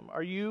kingdom?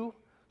 Are you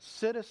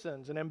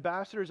citizens and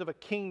ambassadors of a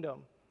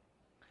kingdom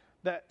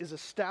that is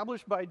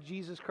established by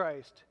Jesus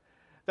Christ,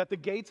 that the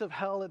gates of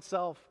hell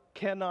itself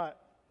cannot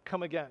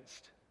come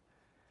against?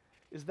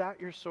 Is that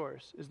your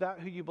source? Is that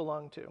who you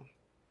belong to?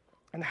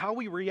 And how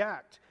we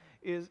react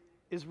is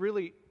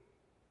really,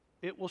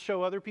 it will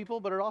show other people,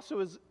 but it also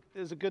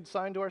is a good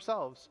sign to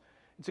ourselves.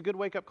 It's a good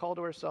wake-up call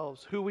to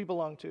ourselves, who we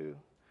belong to.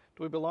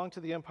 Do we belong to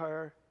the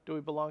empire? Do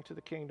we belong to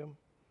the kingdom?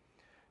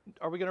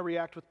 Are we going to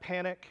react with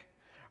panic?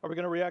 Are we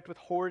going to react with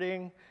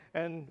hoarding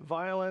and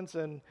violence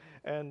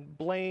and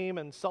blame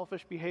and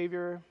selfish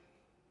behavior?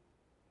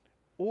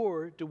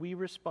 Or do we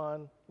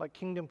respond like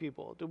kingdom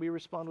people? Do we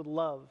respond with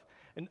love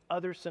and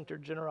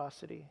other-centered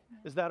generosity?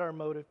 Is that our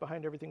motive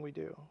behind everything we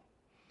do?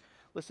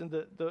 Listen,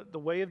 the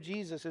way of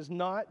Jesus is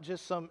not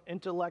just some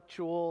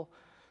intellectual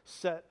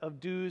set of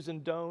do's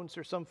and don'ts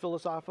or some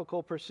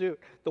philosophical pursuit.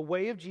 The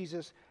way of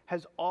Jesus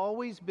has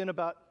always been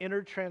about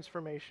inner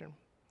transformation.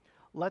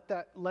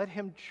 Let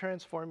him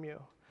transform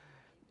you.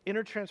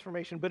 Inner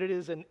transformation, but it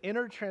is an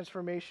inner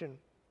transformation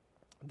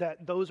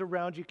that those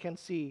around you can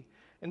see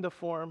in the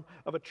form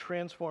of a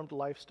transformed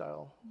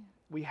lifestyle. Yeah.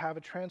 We have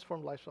a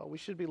transformed lifestyle. We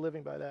should be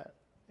living by that.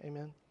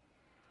 Amen.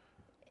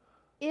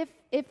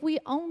 If we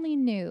only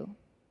knew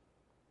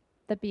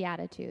the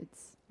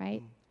Beatitudes,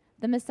 right?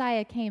 The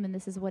Messiah came and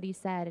this is what he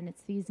said, and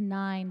it's these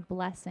 9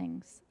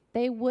 blessings.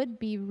 They would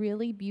be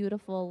really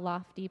beautiful,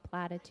 lofty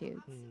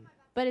platitudes.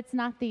 But it's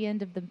not the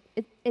end of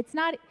it's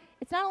not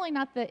only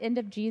not the end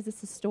of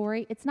Jesus'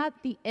 story, it's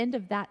not the end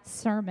of that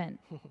sermon.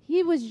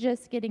 He was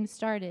just getting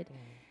started.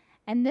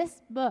 And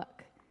this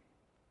book,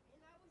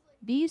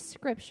 these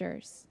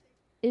scriptures,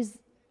 is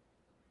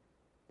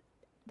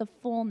the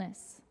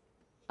fullness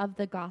of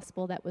the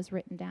gospel that was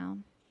written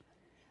down.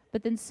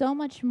 But then so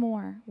much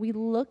more, we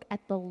look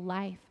at the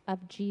life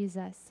of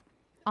Jesus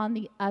on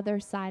the other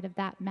side of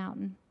that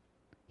mountain.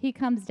 He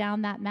comes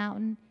down that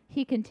mountain.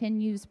 He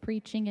continues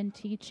preaching and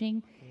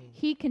teaching.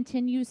 He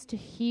continues to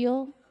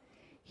heal.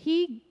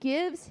 He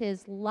gives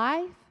his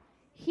life.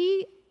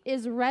 He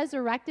is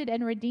resurrected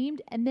and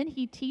redeemed. And then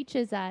he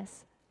teaches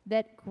us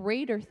that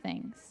greater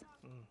things,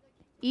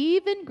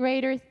 even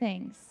greater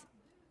things,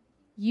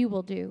 you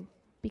will do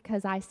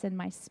because I send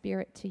my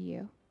Spirit to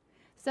you.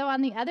 So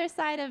on the other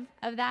side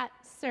of that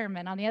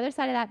sermon, on the other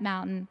side of that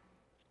mountain,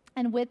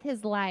 and with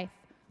his life,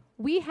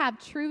 we have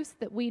truths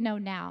that we know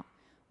now.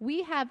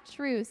 We have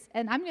truths,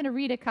 and I'm going to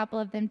read a couple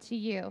of them to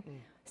you.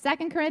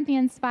 2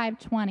 Corinthians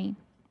 5:20.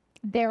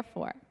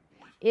 Therefore,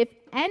 if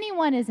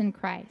anyone is in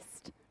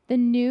Christ, the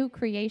new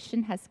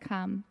creation has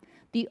come.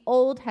 The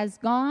old has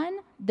gone,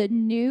 the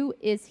new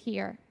is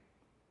here.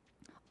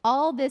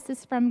 All this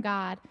is from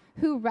God,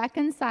 who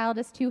reconciled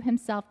us to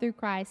himself through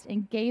Christ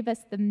and gave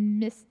us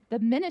the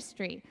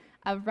ministry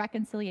of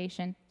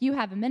reconciliation. You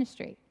have a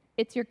ministry.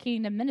 It's your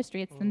kingdom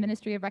ministry. It's the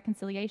ministry of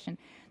reconciliation.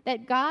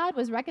 That God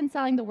was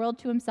reconciling the world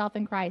to himself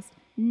in Christ,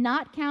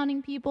 not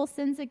counting people's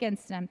sins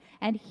against him,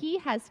 and he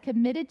has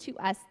committed to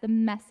us the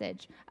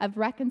message of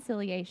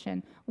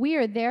reconciliation. We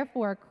are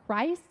therefore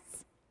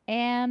Christ's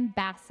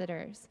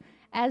ambassadors,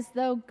 as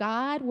though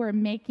God were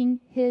making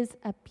his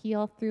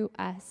appeal through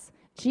us.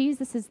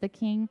 Jesus is the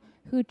King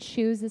who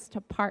chooses to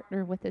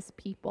partner with his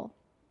people.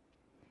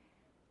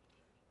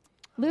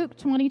 Luke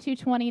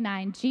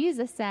 22:29,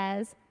 Jesus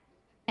says,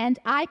 and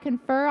I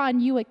confer on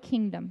you a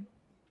kingdom,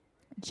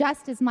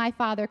 just as my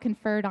Father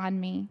conferred on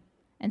me.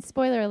 And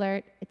spoiler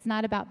alert, it's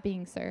not about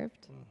being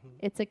served.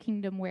 It's a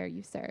kingdom where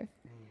you serve.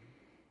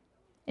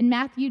 In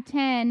Matthew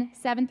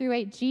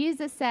 10:7-8,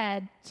 Jesus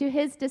said to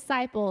his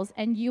disciples,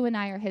 and you and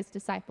I are his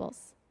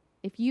disciples,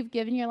 if you've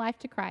given your life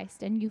to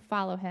Christ and you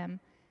follow him,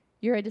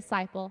 you're a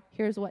disciple.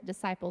 Here's what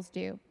disciples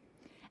do.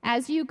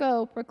 As you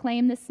go,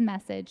 proclaim this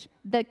message.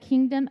 The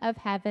kingdom of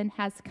heaven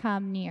has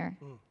come near.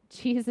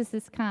 Jesus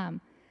has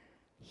come.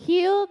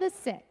 Heal the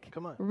sick.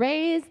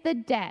 Raise the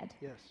dead.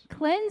 Yes.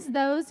 Cleanse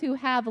those who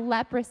have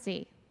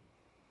leprosy.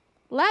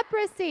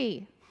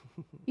 Leprosy.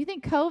 You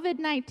think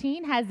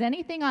COVID-19 has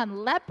anything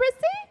on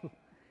leprosy?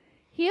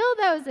 heal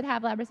those that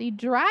have leprosy,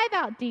 drive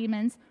out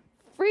demons.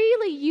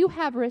 Freely you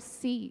have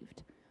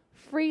received,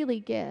 freely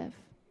give.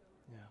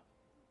 Yeah.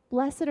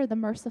 Blessed are the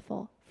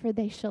merciful, for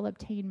they shall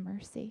obtain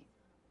mercy.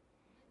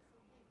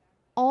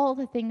 All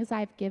the things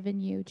I've given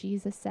you,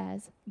 Jesus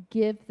says,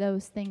 give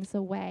those things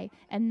away.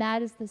 And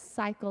that is the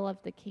cycle of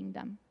the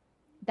kingdom.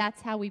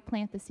 That's how we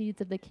plant the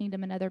seeds of the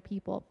kingdom in other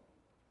people.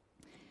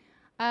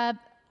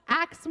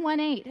 Acts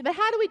 1:8. But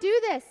how do we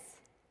do this?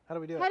 How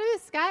do we do How it? do we,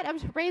 Scott? I'm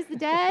to raise the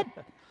dead,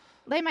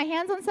 lay my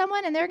hands on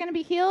someone, and they're going to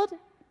be healed?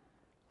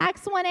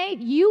 Acts 1:8.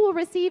 You will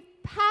receive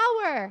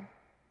power.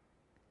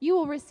 You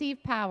will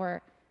receive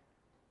power.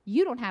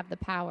 You don't have the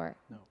power.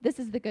 No. This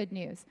is the good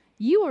news.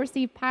 You will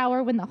receive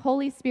power when the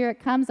Holy Spirit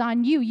comes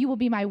on you. You will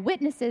be my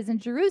witnesses in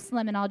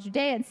Jerusalem and all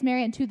Judea and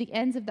Samaria and to the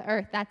ends of the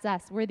earth. That's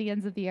us. We're the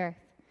ends of the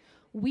earth.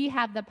 We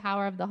have the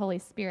power of the Holy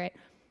Spirit.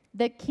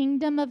 The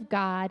kingdom of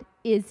God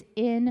is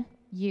in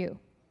you.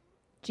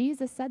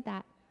 Jesus said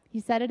that.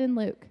 He said it in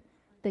Luke.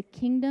 The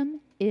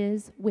kingdom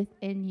is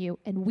within you.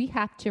 And we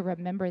have to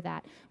remember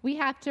that. We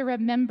have to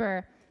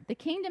remember the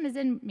kingdom is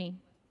in me.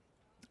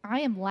 I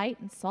am light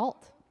and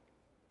salt.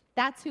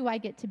 That's who I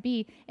get to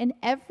be. In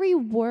every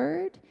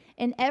word,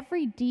 in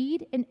every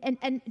deed,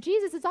 and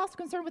Jesus is also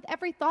concerned with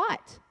every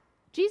thought.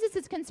 Jesus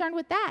is concerned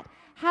with that.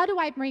 How do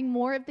I bring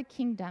more of the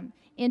kingdom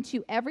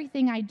into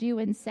everything I do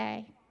and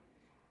say?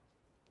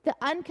 The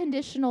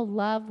unconditional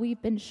love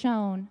we've been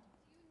shown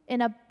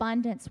in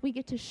abundance, we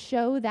get to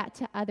show that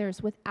to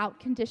others without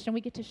condition.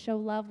 We get to show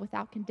love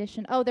without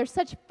condition. Oh, there's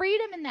such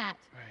freedom in that.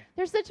 Right.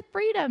 There's such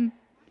freedom.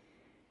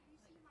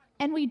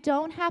 And we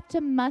don't have to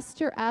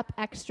muster up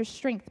extra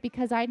strength,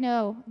 because I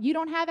know you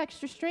don't have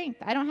extra strength.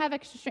 I don't have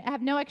extra strength. I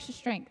have no extra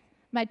strength.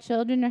 My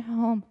children are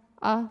home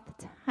all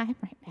the time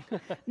right now.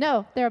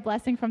 No, they're a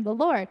blessing from the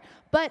Lord.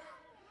 But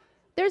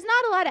there's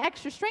not a lot of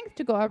extra strength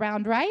to go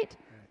around, right?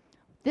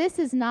 This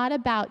is not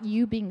about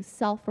you being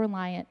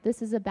self-reliant.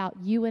 This is about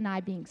you and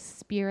I being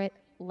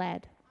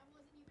Spirit-led.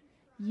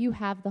 You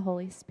have the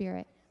Holy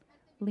Spirit.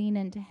 Lean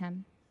into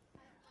Him.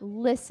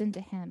 Listen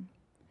to Him.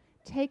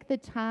 Take the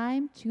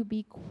time to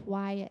be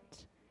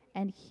quiet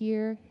and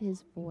hear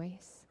His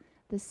voice.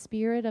 The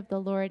Spirit of the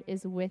Lord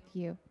is with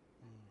you.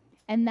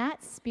 And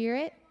that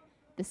Spirit,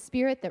 the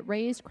Spirit that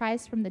raised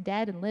Christ from the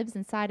dead and lives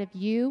inside of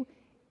you,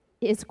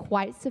 is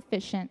quite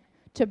sufficient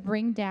to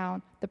bring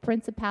down the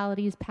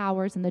principalities,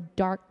 powers, and the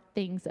dark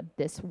things of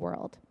this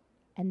world.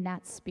 And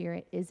that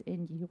Spirit is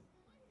in you.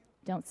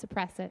 Don't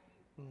suppress it.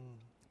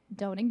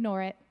 Don't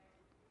ignore it.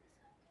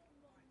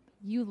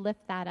 You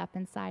lift that up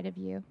inside of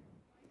you.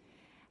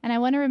 And I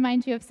want to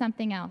remind you of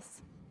something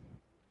else.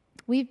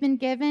 We've been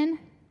given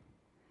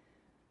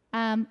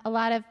a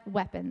lot of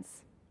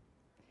weapons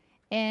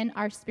in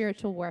our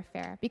spiritual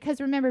warfare.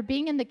 Because remember,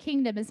 being in the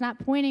kingdom is not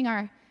pointing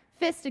our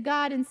fist to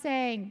God and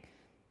saying,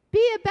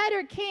 be a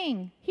better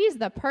king. He's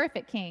the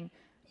perfect king.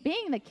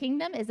 Being in the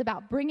kingdom is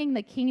about bringing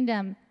the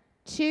kingdom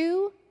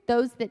to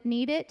those that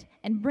need it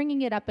and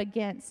bringing it up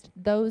against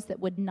those that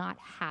would not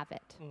have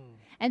it.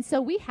 And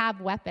so we have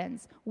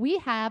weapons. We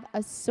have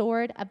a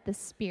sword of the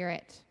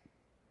Spirit.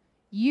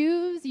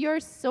 Use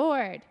your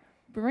sword.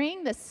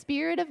 Bring the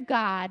Spirit of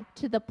God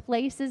to the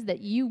places that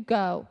you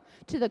go,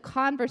 to the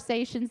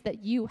conversations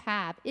that you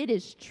have. It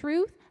is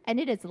truth and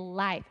it is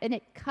life, and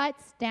it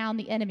cuts down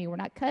the enemy. We're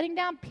not cutting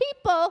down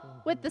people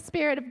with the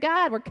Spirit of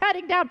God. We're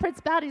cutting down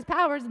principalities,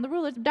 powers, and the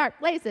rulers of dark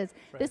places.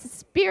 Right. This is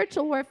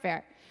spiritual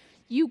warfare.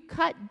 You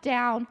cut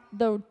down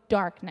the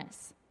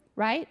darkness,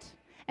 right?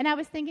 And I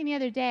was thinking the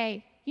other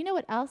day, you know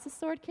what else a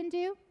sword can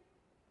do?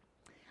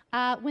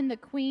 When the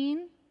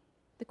queen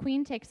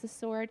takes the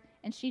sword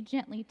and she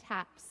gently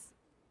taps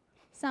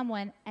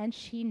someone and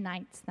she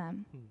knights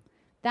them.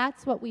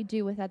 That's what we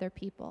do with other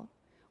people.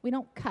 We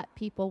don't cut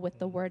people with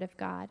the word of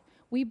God.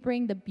 We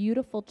bring the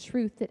beautiful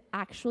truth that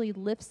actually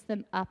lifts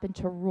them up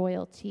into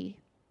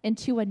royalty,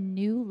 into a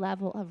new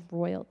level of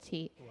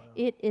royalty. Wow.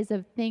 It is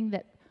a thing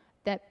that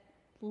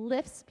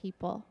lifts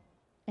people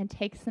and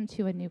takes them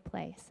to a new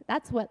place.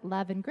 That's what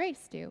love and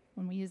grace do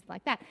when we use it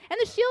like that. And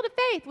the shield of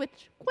faith,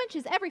 which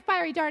quenches every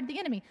fiery dart of the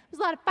enemy. There's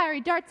a lot of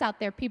fiery darts out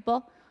there,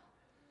 people.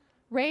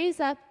 Raise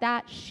up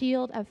that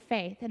shield of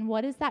faith. And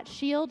what is that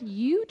shield?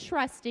 You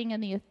trusting in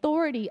the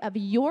authority of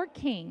your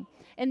king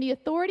and the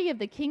authority of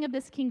the king of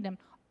this kingdom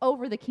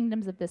over the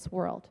kingdoms of this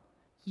world.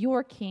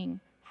 Your king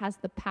has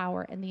the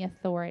power and the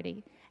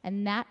authority.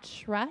 And that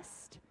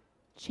trust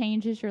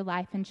changes your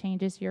life and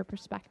changes your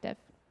perspective.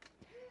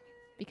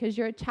 Because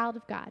you're a child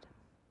of God.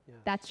 Yes.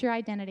 That's your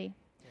identity.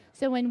 Yes.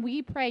 So when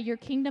we pray, your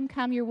kingdom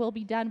come, your will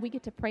be done, we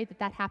get to pray that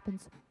that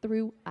happens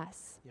through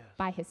us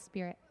by His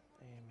Spirit.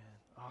 Amen.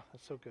 Oh,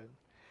 that's so good.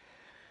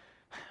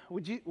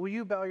 Will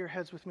you bow your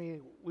heads with me?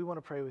 We want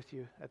to pray with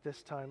you at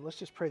this time. Let's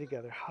just pray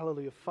together.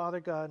 Hallelujah. Father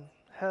God,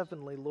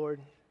 Heavenly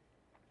Lord,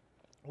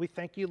 we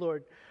thank you,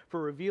 Lord,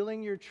 for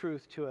revealing your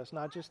truth to us,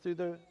 not just through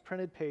the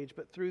printed page,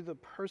 but through the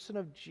person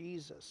of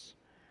Jesus,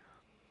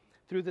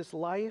 through this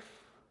life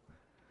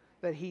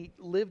that He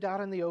lived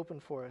out in the open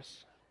for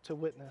us to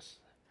witness.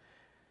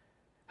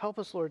 Help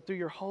us, Lord, through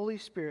your Holy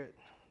Spirit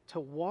to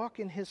walk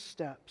in His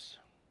steps,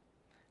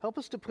 Help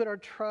us to put our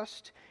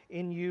trust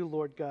in you,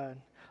 Lord God.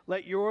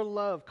 Let your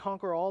love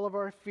conquer all of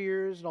our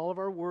fears and all of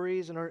our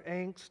worries and our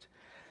angst.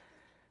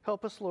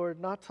 Help us, Lord,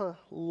 not to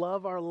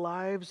love our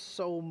lives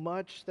so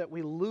much that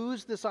we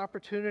lose this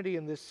opportunity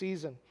in this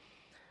season.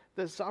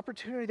 This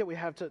opportunity that we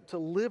have to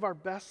live our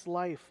best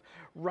life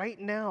right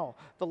now,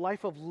 the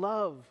life of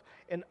love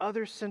and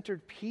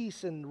other-centered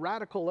peace and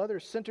radical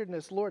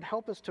other-centeredness. Lord,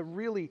 help us to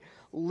really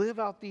live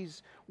out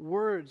these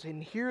words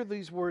and hear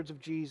these words of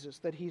Jesus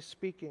that he's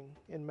speaking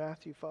in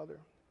Matthew, Father.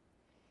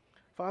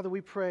 Father,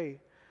 we pray.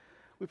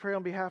 We pray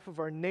on behalf of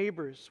our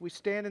neighbors. We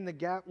stand in the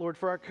gap, Lord,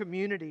 for our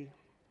community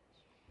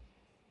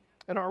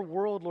and our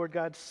world, Lord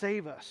God.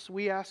 Save us.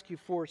 We ask you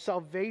for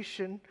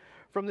salvation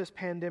from this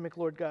pandemic,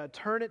 Lord God.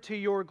 Turn it to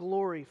your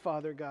glory,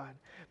 Father God.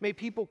 May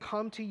people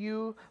come to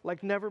you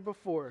like never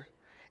before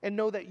and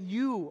know that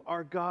you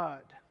are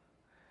God.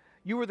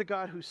 You are the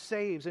God who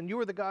saves, and you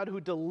are the God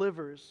who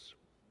delivers.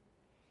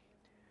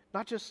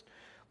 Not just,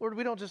 Lord,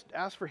 we don't just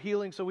ask for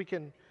healing so we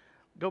can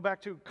go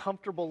back to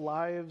comfortable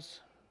lives,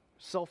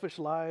 selfish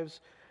lives.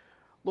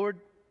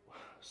 Lord,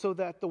 so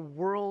that the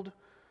world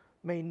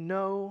may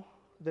know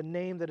the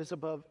name that is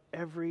above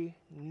every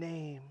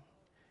name.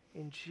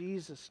 In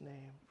Jesus'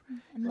 name.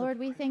 And Lord,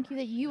 we thank you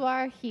that you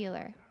are a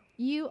healer.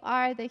 You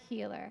are the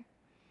healer.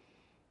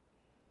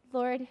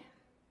 Lord,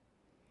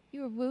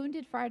 you were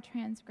wounded for our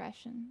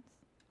transgressions,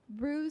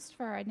 bruised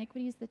for our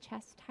iniquities. The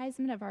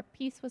chastisement of our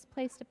peace was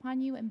placed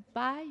upon you, and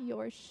by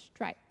your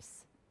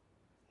stripes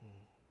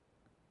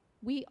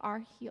we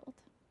are healed.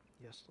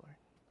 Yes, Lord.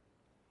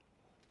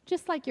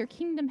 Just like your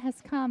kingdom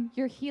has come,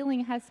 your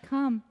healing has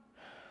come.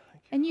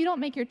 And you don't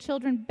make your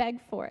children beg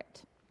for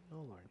it. No,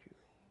 Lord.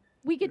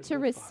 We get to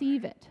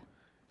receive it.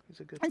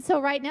 And Father.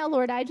 so right now,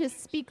 Lord, I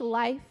just speak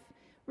life,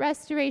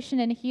 restoration,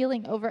 and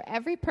healing over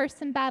every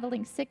person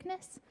battling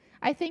sickness.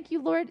 I thank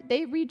you, Lord,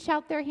 they reach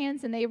out their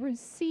hands and they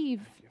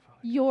receive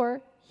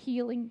your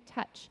healing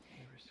touch.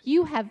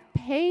 You have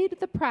paid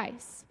the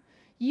price.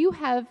 You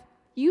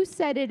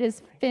said it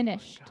is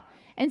finished.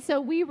 And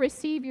so we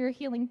receive your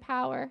healing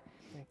power.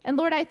 And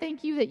Lord, I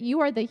thank you that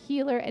you are the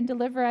healer and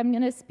deliverer. I'm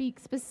going to speak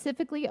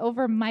specifically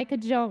over Micah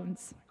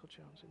Jones.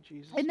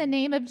 In the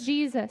name of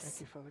Jesus, Thank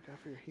you, Father God,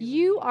 for your healing.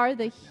 you are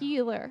the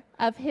healer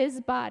of his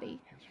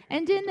body.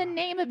 And in the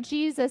name of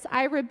Jesus,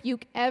 I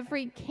rebuke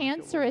every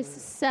cancerous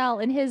cell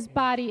in his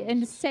body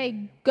and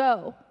say,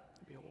 go.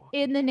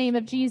 In the name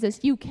of Jesus,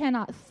 you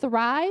cannot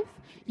thrive.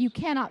 You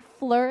cannot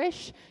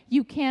flourish.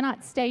 You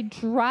cannot stay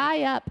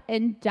dry up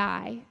and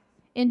die.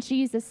 In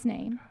Jesus'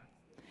 name.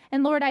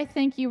 And Lord, I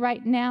thank you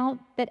right now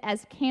that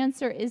as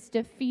cancer is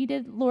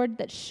defeated, Lord,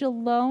 that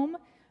shalom,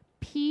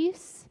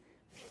 peace,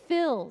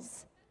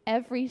 fills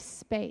every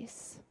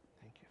space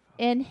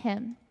in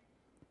him,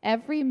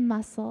 every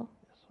muscle,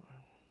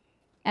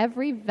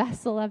 every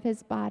vessel of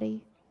his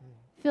body,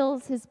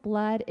 fills his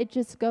blood. It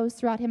just goes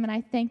throughout him. And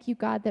I thank you,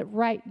 God, that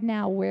right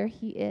now where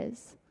he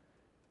is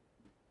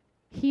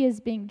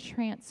being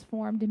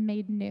transformed and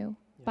made new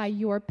by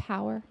your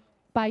power,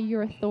 by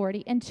your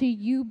authority. And to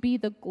you be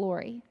the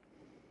glory.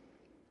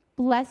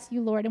 Bless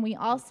you, Lord. And we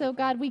also,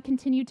 God, we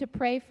continue to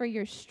pray for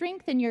your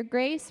strength and your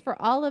grace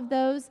for all of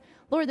those.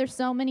 Lord, there's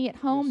so many at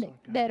home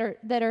that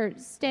are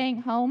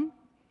staying home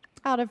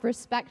out of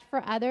respect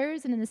for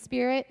others and in the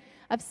spirit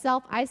of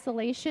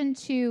self-isolation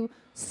to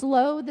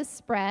slow the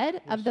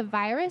spread of the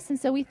virus. And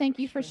so we thank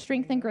you for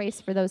strength and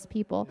grace for those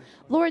people.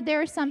 Lord,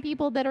 there are some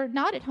people that are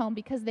not at home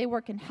because they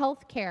work in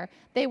healthcare.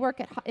 They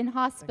work in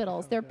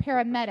hospitals. They're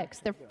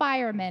paramedics. They're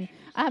firemen.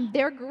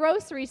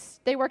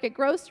 They work at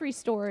grocery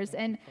stores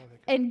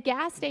and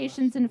gas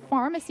stations and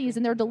pharmacies,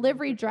 and they're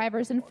delivery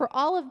drivers. And for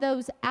all of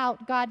those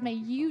out, God, may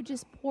you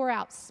just pour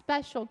out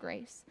special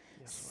grace,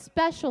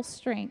 special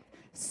strength,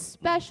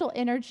 special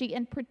energy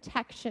and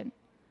protection,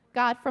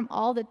 God, from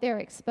all that they're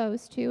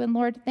exposed to. And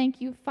Lord, thank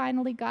you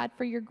finally, God,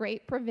 for your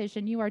great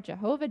provision. You are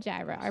Jehovah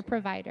Jireh, our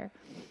provider.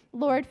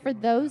 Lord, for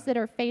those that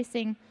are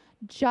facing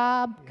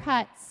job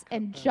cuts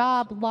and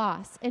job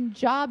loss and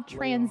job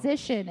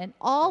transition and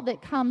all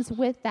that comes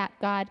with that,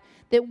 God,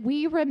 that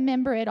we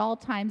remember at all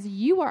times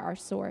you are our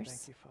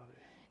source,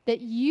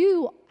 that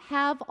you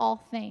have all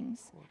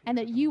things, and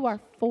that you are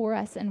for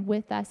us and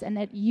with us, and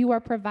that you are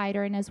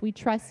provider. And as we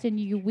trust in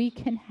you, we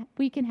can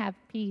have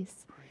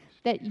peace,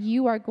 that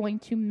you are going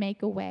to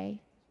make a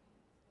way.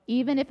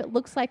 Even if it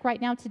looks like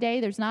right now today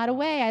there's not a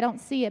way, I don't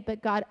see it,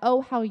 but God,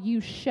 oh, how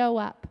you show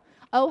up.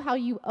 Oh, how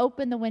you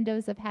open the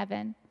windows of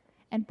heaven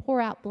and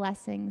pour out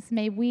blessings.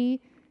 May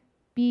we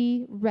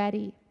be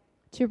ready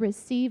to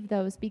receive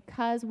those,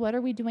 because what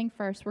are we doing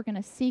first? We're going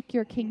to seek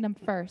your kingdom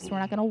first. We're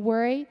not going to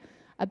worry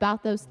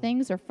about those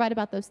things or fret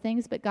about those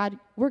things, but God,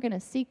 we're going to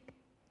seek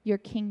your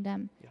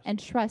kingdom and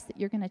trust that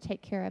you're going to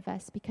take care of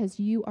us, because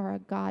you are a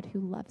God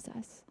who loves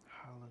us.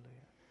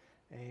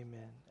 Hallelujah.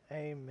 Amen.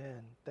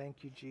 Amen.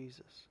 Thank you,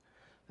 Jesus.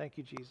 Thank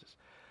you, Jesus.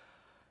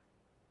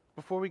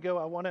 Before we go,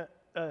 I want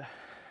to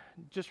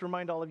just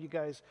remind all of you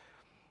guys,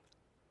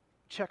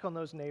 check on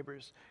those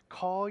neighbors.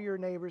 Call your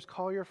neighbors,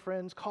 call your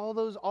friends, call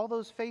all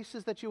those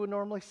faces that you would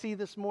normally see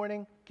this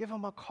morning. Give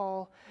them a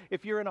call.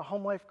 If you're in a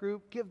home life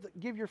group,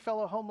 give your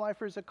fellow home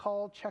lifers a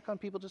call. Check on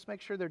people, just make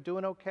sure they're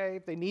doing okay.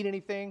 If they need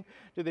anything,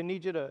 do they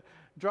need you to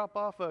drop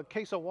off a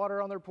case of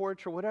water on their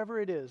porch or whatever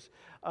it is?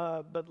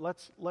 But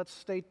let's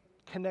stay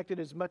connected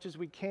as much as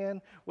we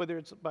can, whether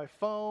it's by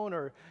phone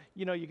or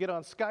you get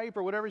on Skype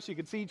or whatever, so you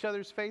can see each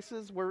other's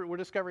faces. We're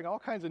discovering all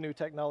kinds of new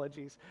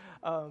technologies,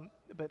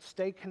 but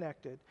stay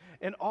connected.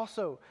 And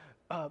also,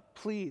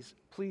 please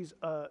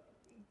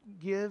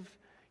give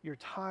your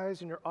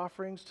tithes and your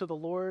offerings to the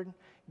Lord.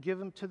 Give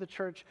them to the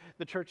church.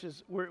 The church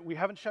we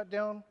haven't shut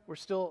down. We're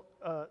still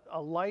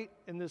a light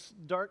in this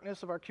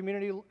darkness of our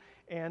community,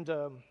 and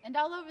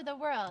all over the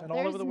world. And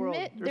all over the world.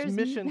 There's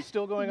missions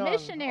still going on.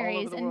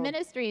 Missionaries and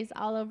ministries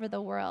all over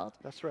the world.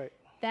 That's right.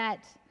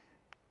 That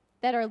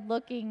are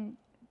looking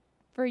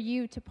for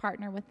you to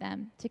partner with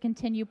them, to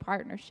continue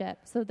partnership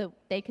so that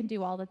they can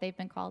do all that they've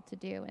been called to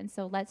do. And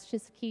so let's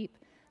just keep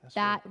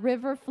that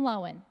river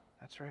flowing.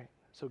 That's right.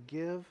 So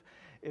give.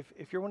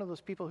 If you're one of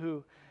those people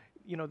who,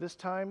 this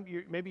time,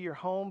 maybe you're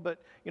home,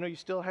 but, you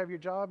still have your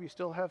job, you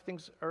still have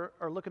things are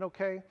looking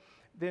okay,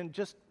 then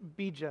just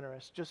be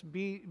generous. Just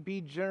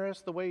be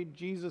generous the way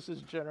Jesus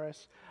is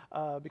generous,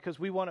 because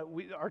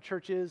our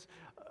church is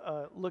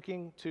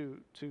looking to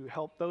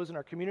help those in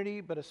our community,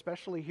 but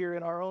especially here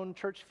in our own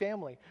church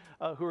family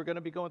who are going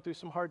to be going through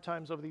some hard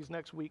times over these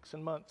next weeks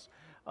and months.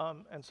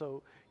 And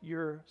so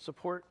your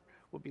support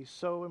will be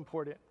so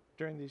important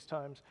during these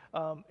times.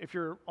 If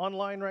you're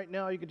online right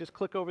now, you can just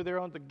click over there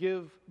on the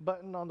Give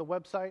button on the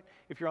website.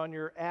 If you're on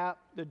your app,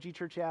 the G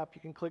Church app,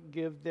 you can click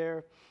Give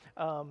there.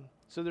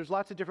 So there's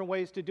lots of different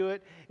ways to do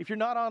it. If you're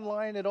not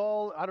online at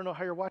all, I don't know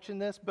how you're watching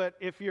this, but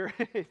if you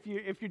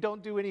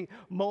don't do any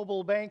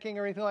mobile banking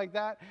or anything like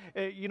that,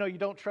 you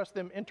don't trust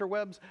them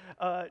interwebs,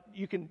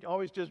 you can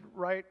always just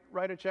write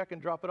a check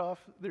and drop it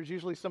off. There's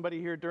usually somebody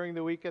here during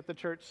the week at the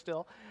church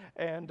still,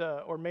 and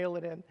or mail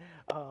it in.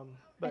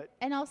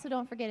 And also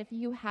don't forget, if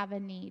you have a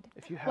need,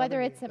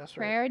 whether it's a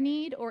prayer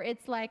need or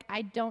it's like,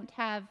 I don't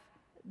have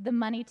the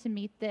money to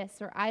meet this,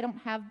 or I don't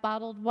have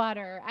bottled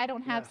water, or I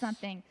don't have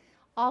something.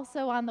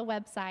 Also on the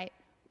website,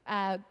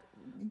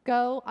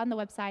 go on the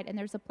website, and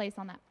there's a place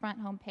on that front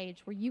home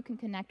page where you can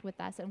connect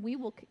with us, and we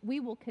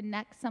will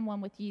connect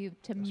someone with you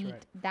to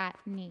meet that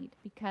need,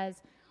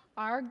 because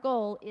our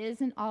goal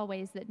isn't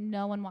always that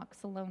no one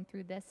walks alone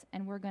through this,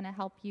 and we're going to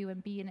help you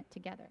and be in it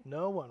together.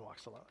 No one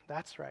walks alone.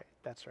 That's right.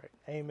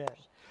 Amen.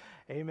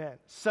 Amen.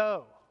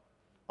 So,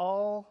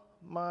 all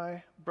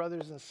my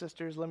brothers and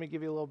sisters, let me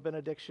give you a little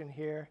benediction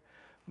here.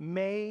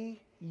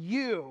 May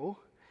you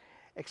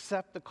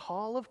accept the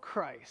call of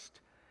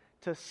Christ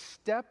to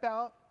step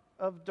out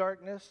of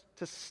darkness,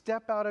 to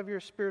step out of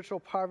your spiritual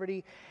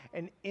poverty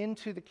and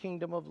into the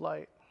kingdom of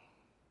light.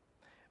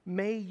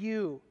 May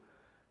you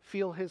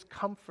feel his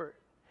comfort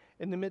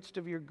in the midst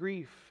of your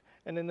grief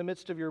and in the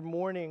midst of your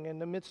mourning, in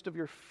the midst of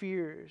your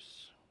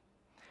fears.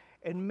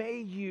 And may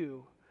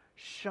you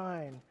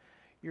shine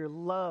your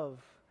love,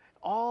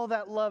 all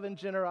that love and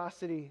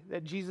generosity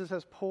that Jesus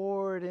has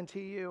poured into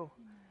you.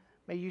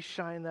 May you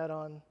shine that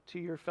on to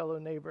your fellow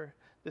neighbor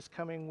this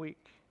coming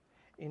week.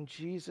 In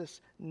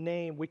Jesus'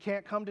 name. We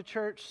can't come to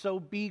church,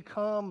 so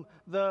become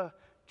the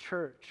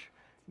church.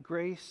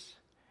 Grace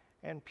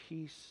and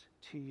peace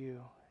to you.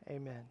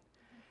 Amen.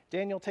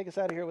 Daniel, take us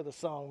out of here with a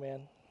song,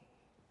 man.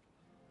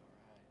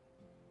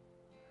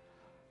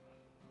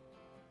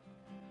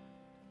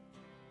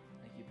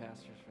 Thank you,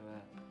 pastors, for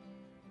that.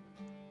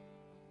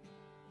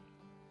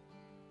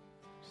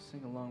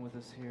 Sing along with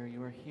us here.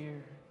 You are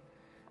here.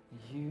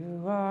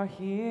 You are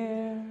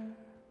here,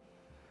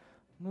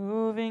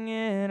 moving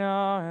in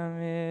our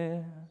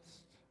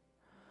midst.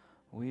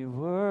 We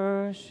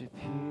worship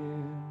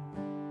you.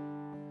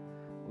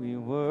 We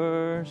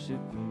worship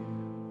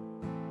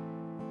you.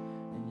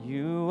 And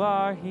you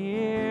are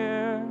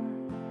here,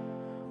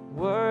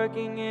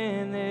 working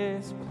in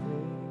this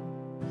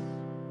place.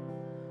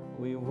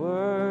 We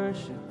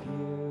worship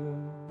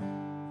you.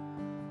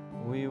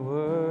 We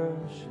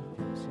worship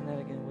you. Sing that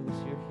again with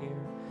us. You're here.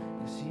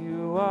 Yes,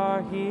 you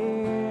are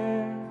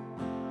here,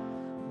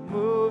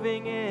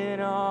 moving in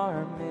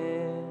our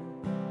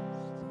midst.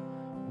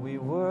 We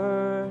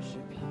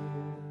worship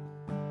you.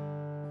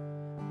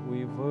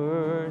 We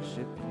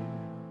worship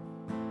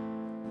you.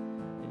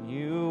 And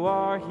you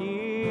are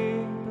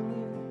here,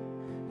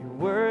 you're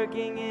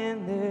working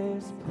in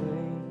this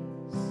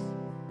place.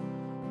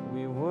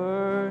 We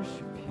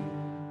worship you.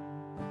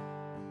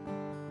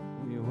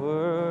 We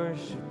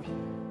worship you.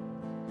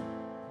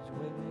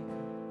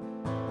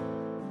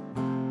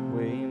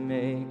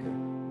 Waymaker,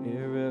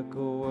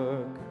 miracle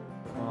worker,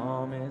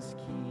 promise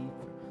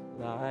keeper,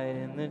 light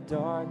in the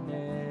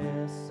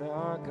darkness,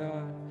 our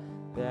God,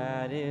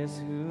 that is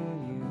who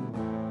you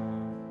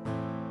are.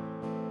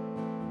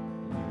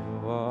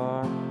 You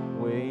are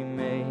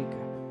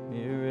waymaker,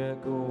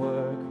 miracle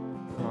worker,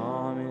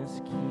 promise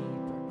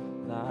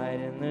keeper, light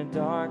in the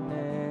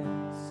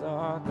darkness,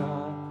 our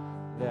God,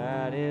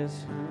 that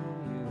is who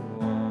you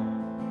are.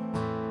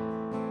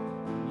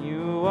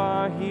 You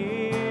are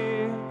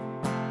here,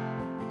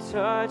 you're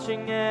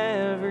touching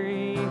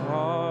every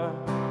heart.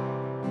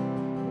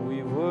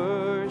 We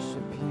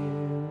worship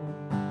you,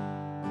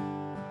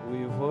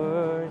 we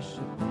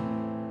worship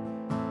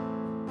you.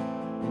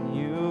 And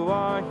you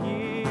are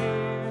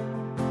here,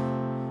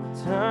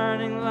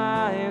 turning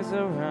lives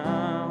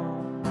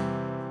around.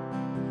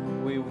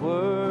 We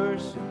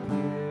worship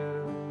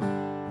you,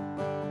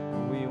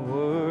 we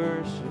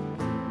worship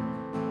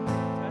you.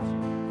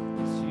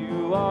 Yes,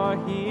 you are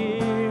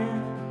here,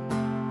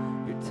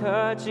 you're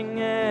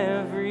touching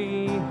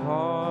every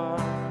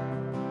heart.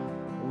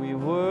 We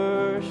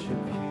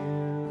worship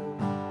you,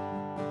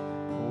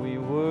 we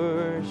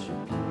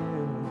worship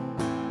you.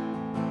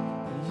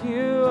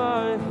 You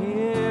are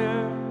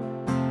here,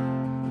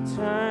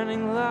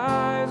 turning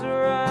lives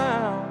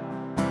around.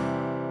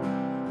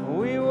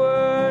 We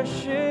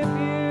worship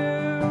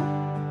you,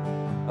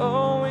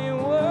 oh, we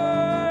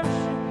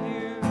worship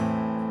you.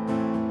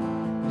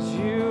 'Cause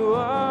you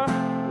are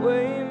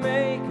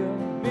waymaker,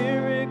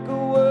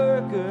 miracle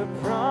worker,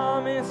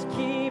 promise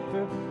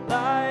keeper,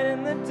 light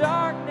in the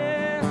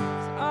darkness.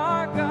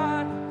 Our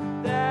God,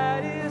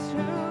 that is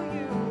who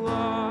you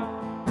are.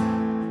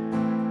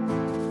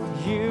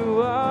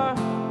 You are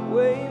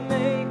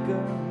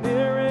waymaker,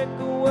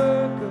 miracle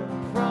worker,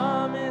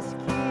 promise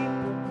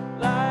keeper,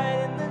 light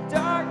in the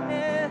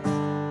darkness.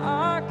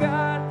 Our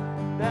God,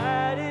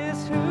 that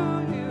is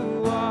who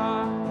you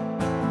are,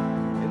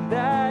 and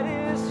that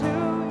is who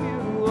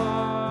you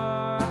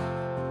are.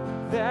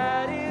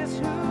 That is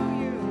who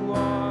you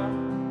are.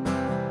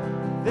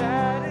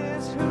 That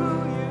is who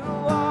you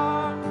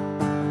are.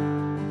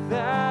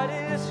 That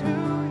is who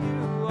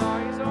you are.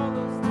 He's all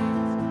those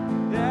things.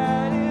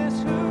 That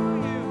is who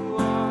you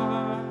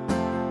are.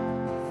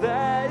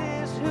 That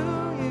is who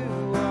you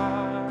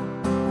are.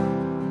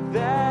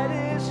 That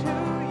is who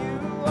you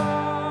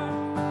are.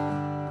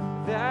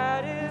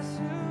 That is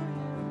who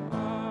you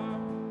are.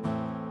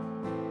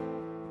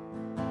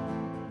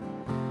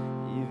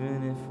 Even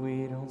if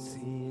we don't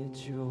see it,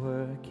 you're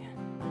working.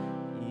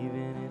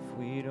 Even if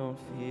we don't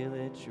feel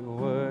it, you're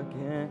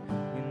working.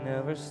 You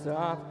never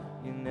stop,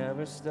 you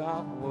never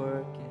stop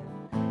working.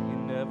 You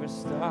never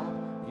stop,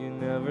 you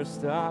never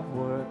stop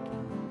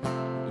working.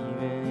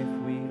 Even if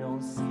we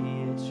don't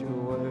see it,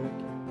 you're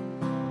working.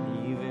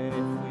 Even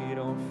if we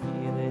don't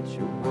feel it,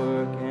 you're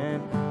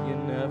working. You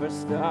never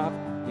stop,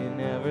 you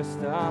never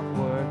stop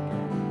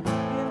working.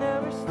 You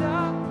never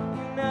stop,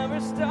 you never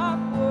stop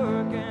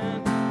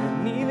working.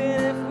 And even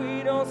if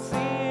we don't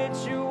see it,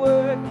 you're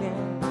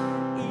working.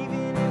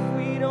 Even if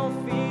we don't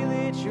feel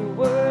it, you're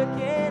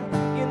working.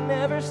 You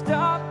never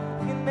stop,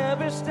 you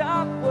never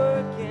stop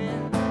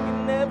working. You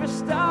never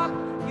stop,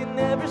 you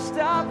never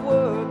stop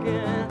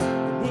working.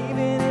 And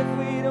even if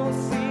we don't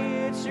see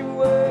it, you're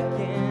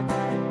working.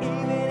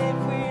 Even if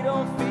we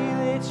don't feel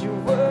it,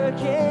 you're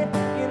working.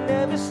 You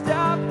never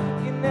stop,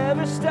 you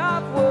never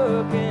stop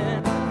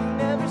working. You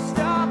never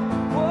stop,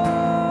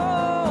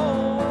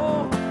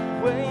 whoa.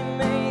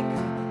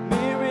 Waymaker,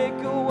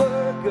 miracle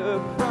worker,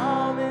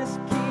 promise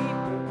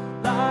keeper,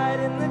 light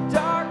in the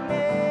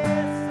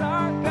darkness.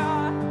 Our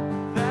God,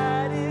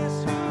 that is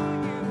who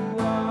you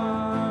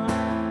are.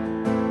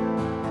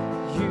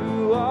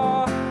 You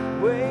are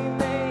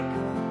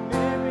waymaker,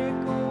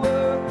 miracle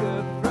worker,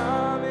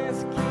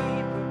 promise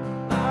keeper,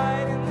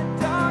 light in the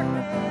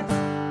darkness.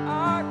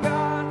 Our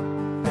God,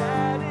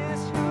 that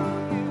is who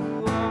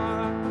you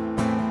are.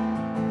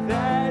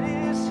 That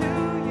is who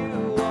you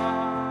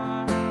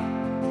are.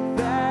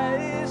 That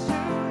is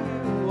who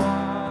you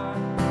are.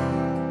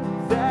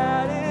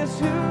 That is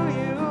who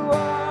you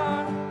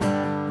are.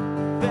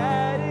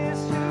 That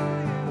is who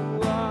you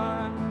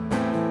are.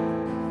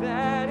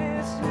 That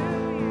is who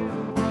you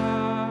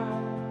are.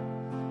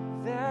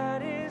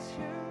 That is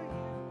who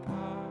you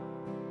are.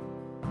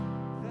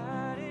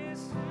 That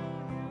is who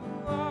you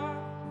are.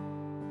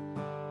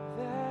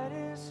 That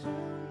is who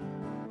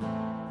you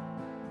are.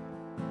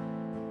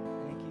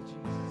 Thank you,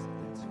 Jesus.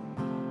 That's who you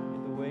are.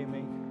 You're the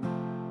waymaker.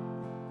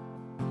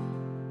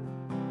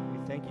 We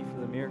thank you for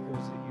the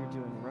miracles that you're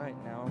doing right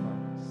now among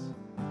us.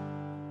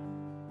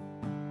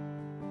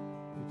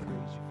 We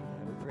praise you for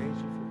that. We praise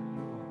you for who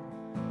you are.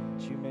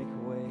 That you make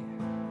a way.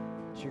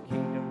 That your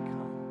kingdom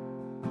come.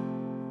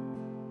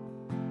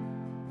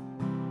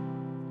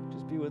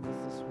 Just be with us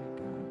this week,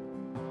 God.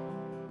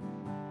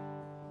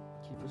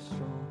 Keep us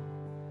strong.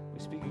 We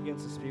speak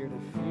against the spirit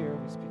of fear.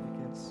 We speak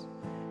against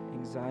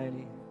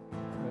anxiety,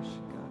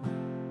 depression, God.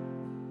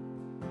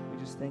 We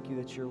just thank you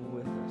that you're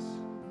with us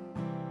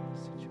in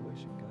this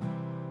situation, God.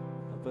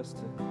 Help us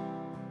to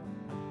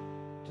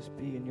just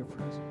be in your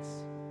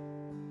presence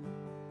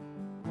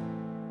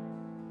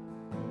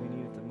when we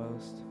need it the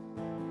most.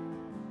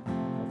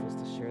 Help us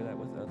to share that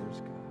with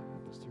others, God.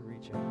 Help us to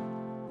reach out.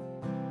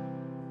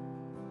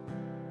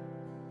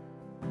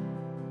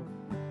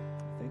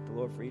 Thank the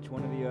Lord for each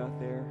one of you out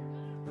there.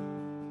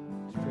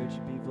 Just pray that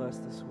you be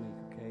blessed this week,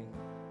 okay?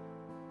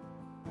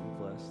 Be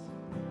blessed.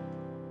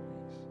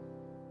 Thanks.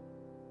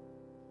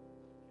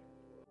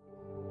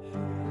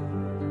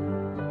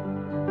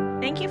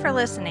 Thank you for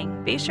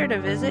listening. Be sure to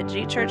visit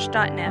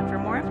gchurch.net for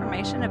more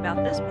information about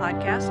this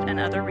podcast and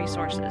other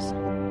resources.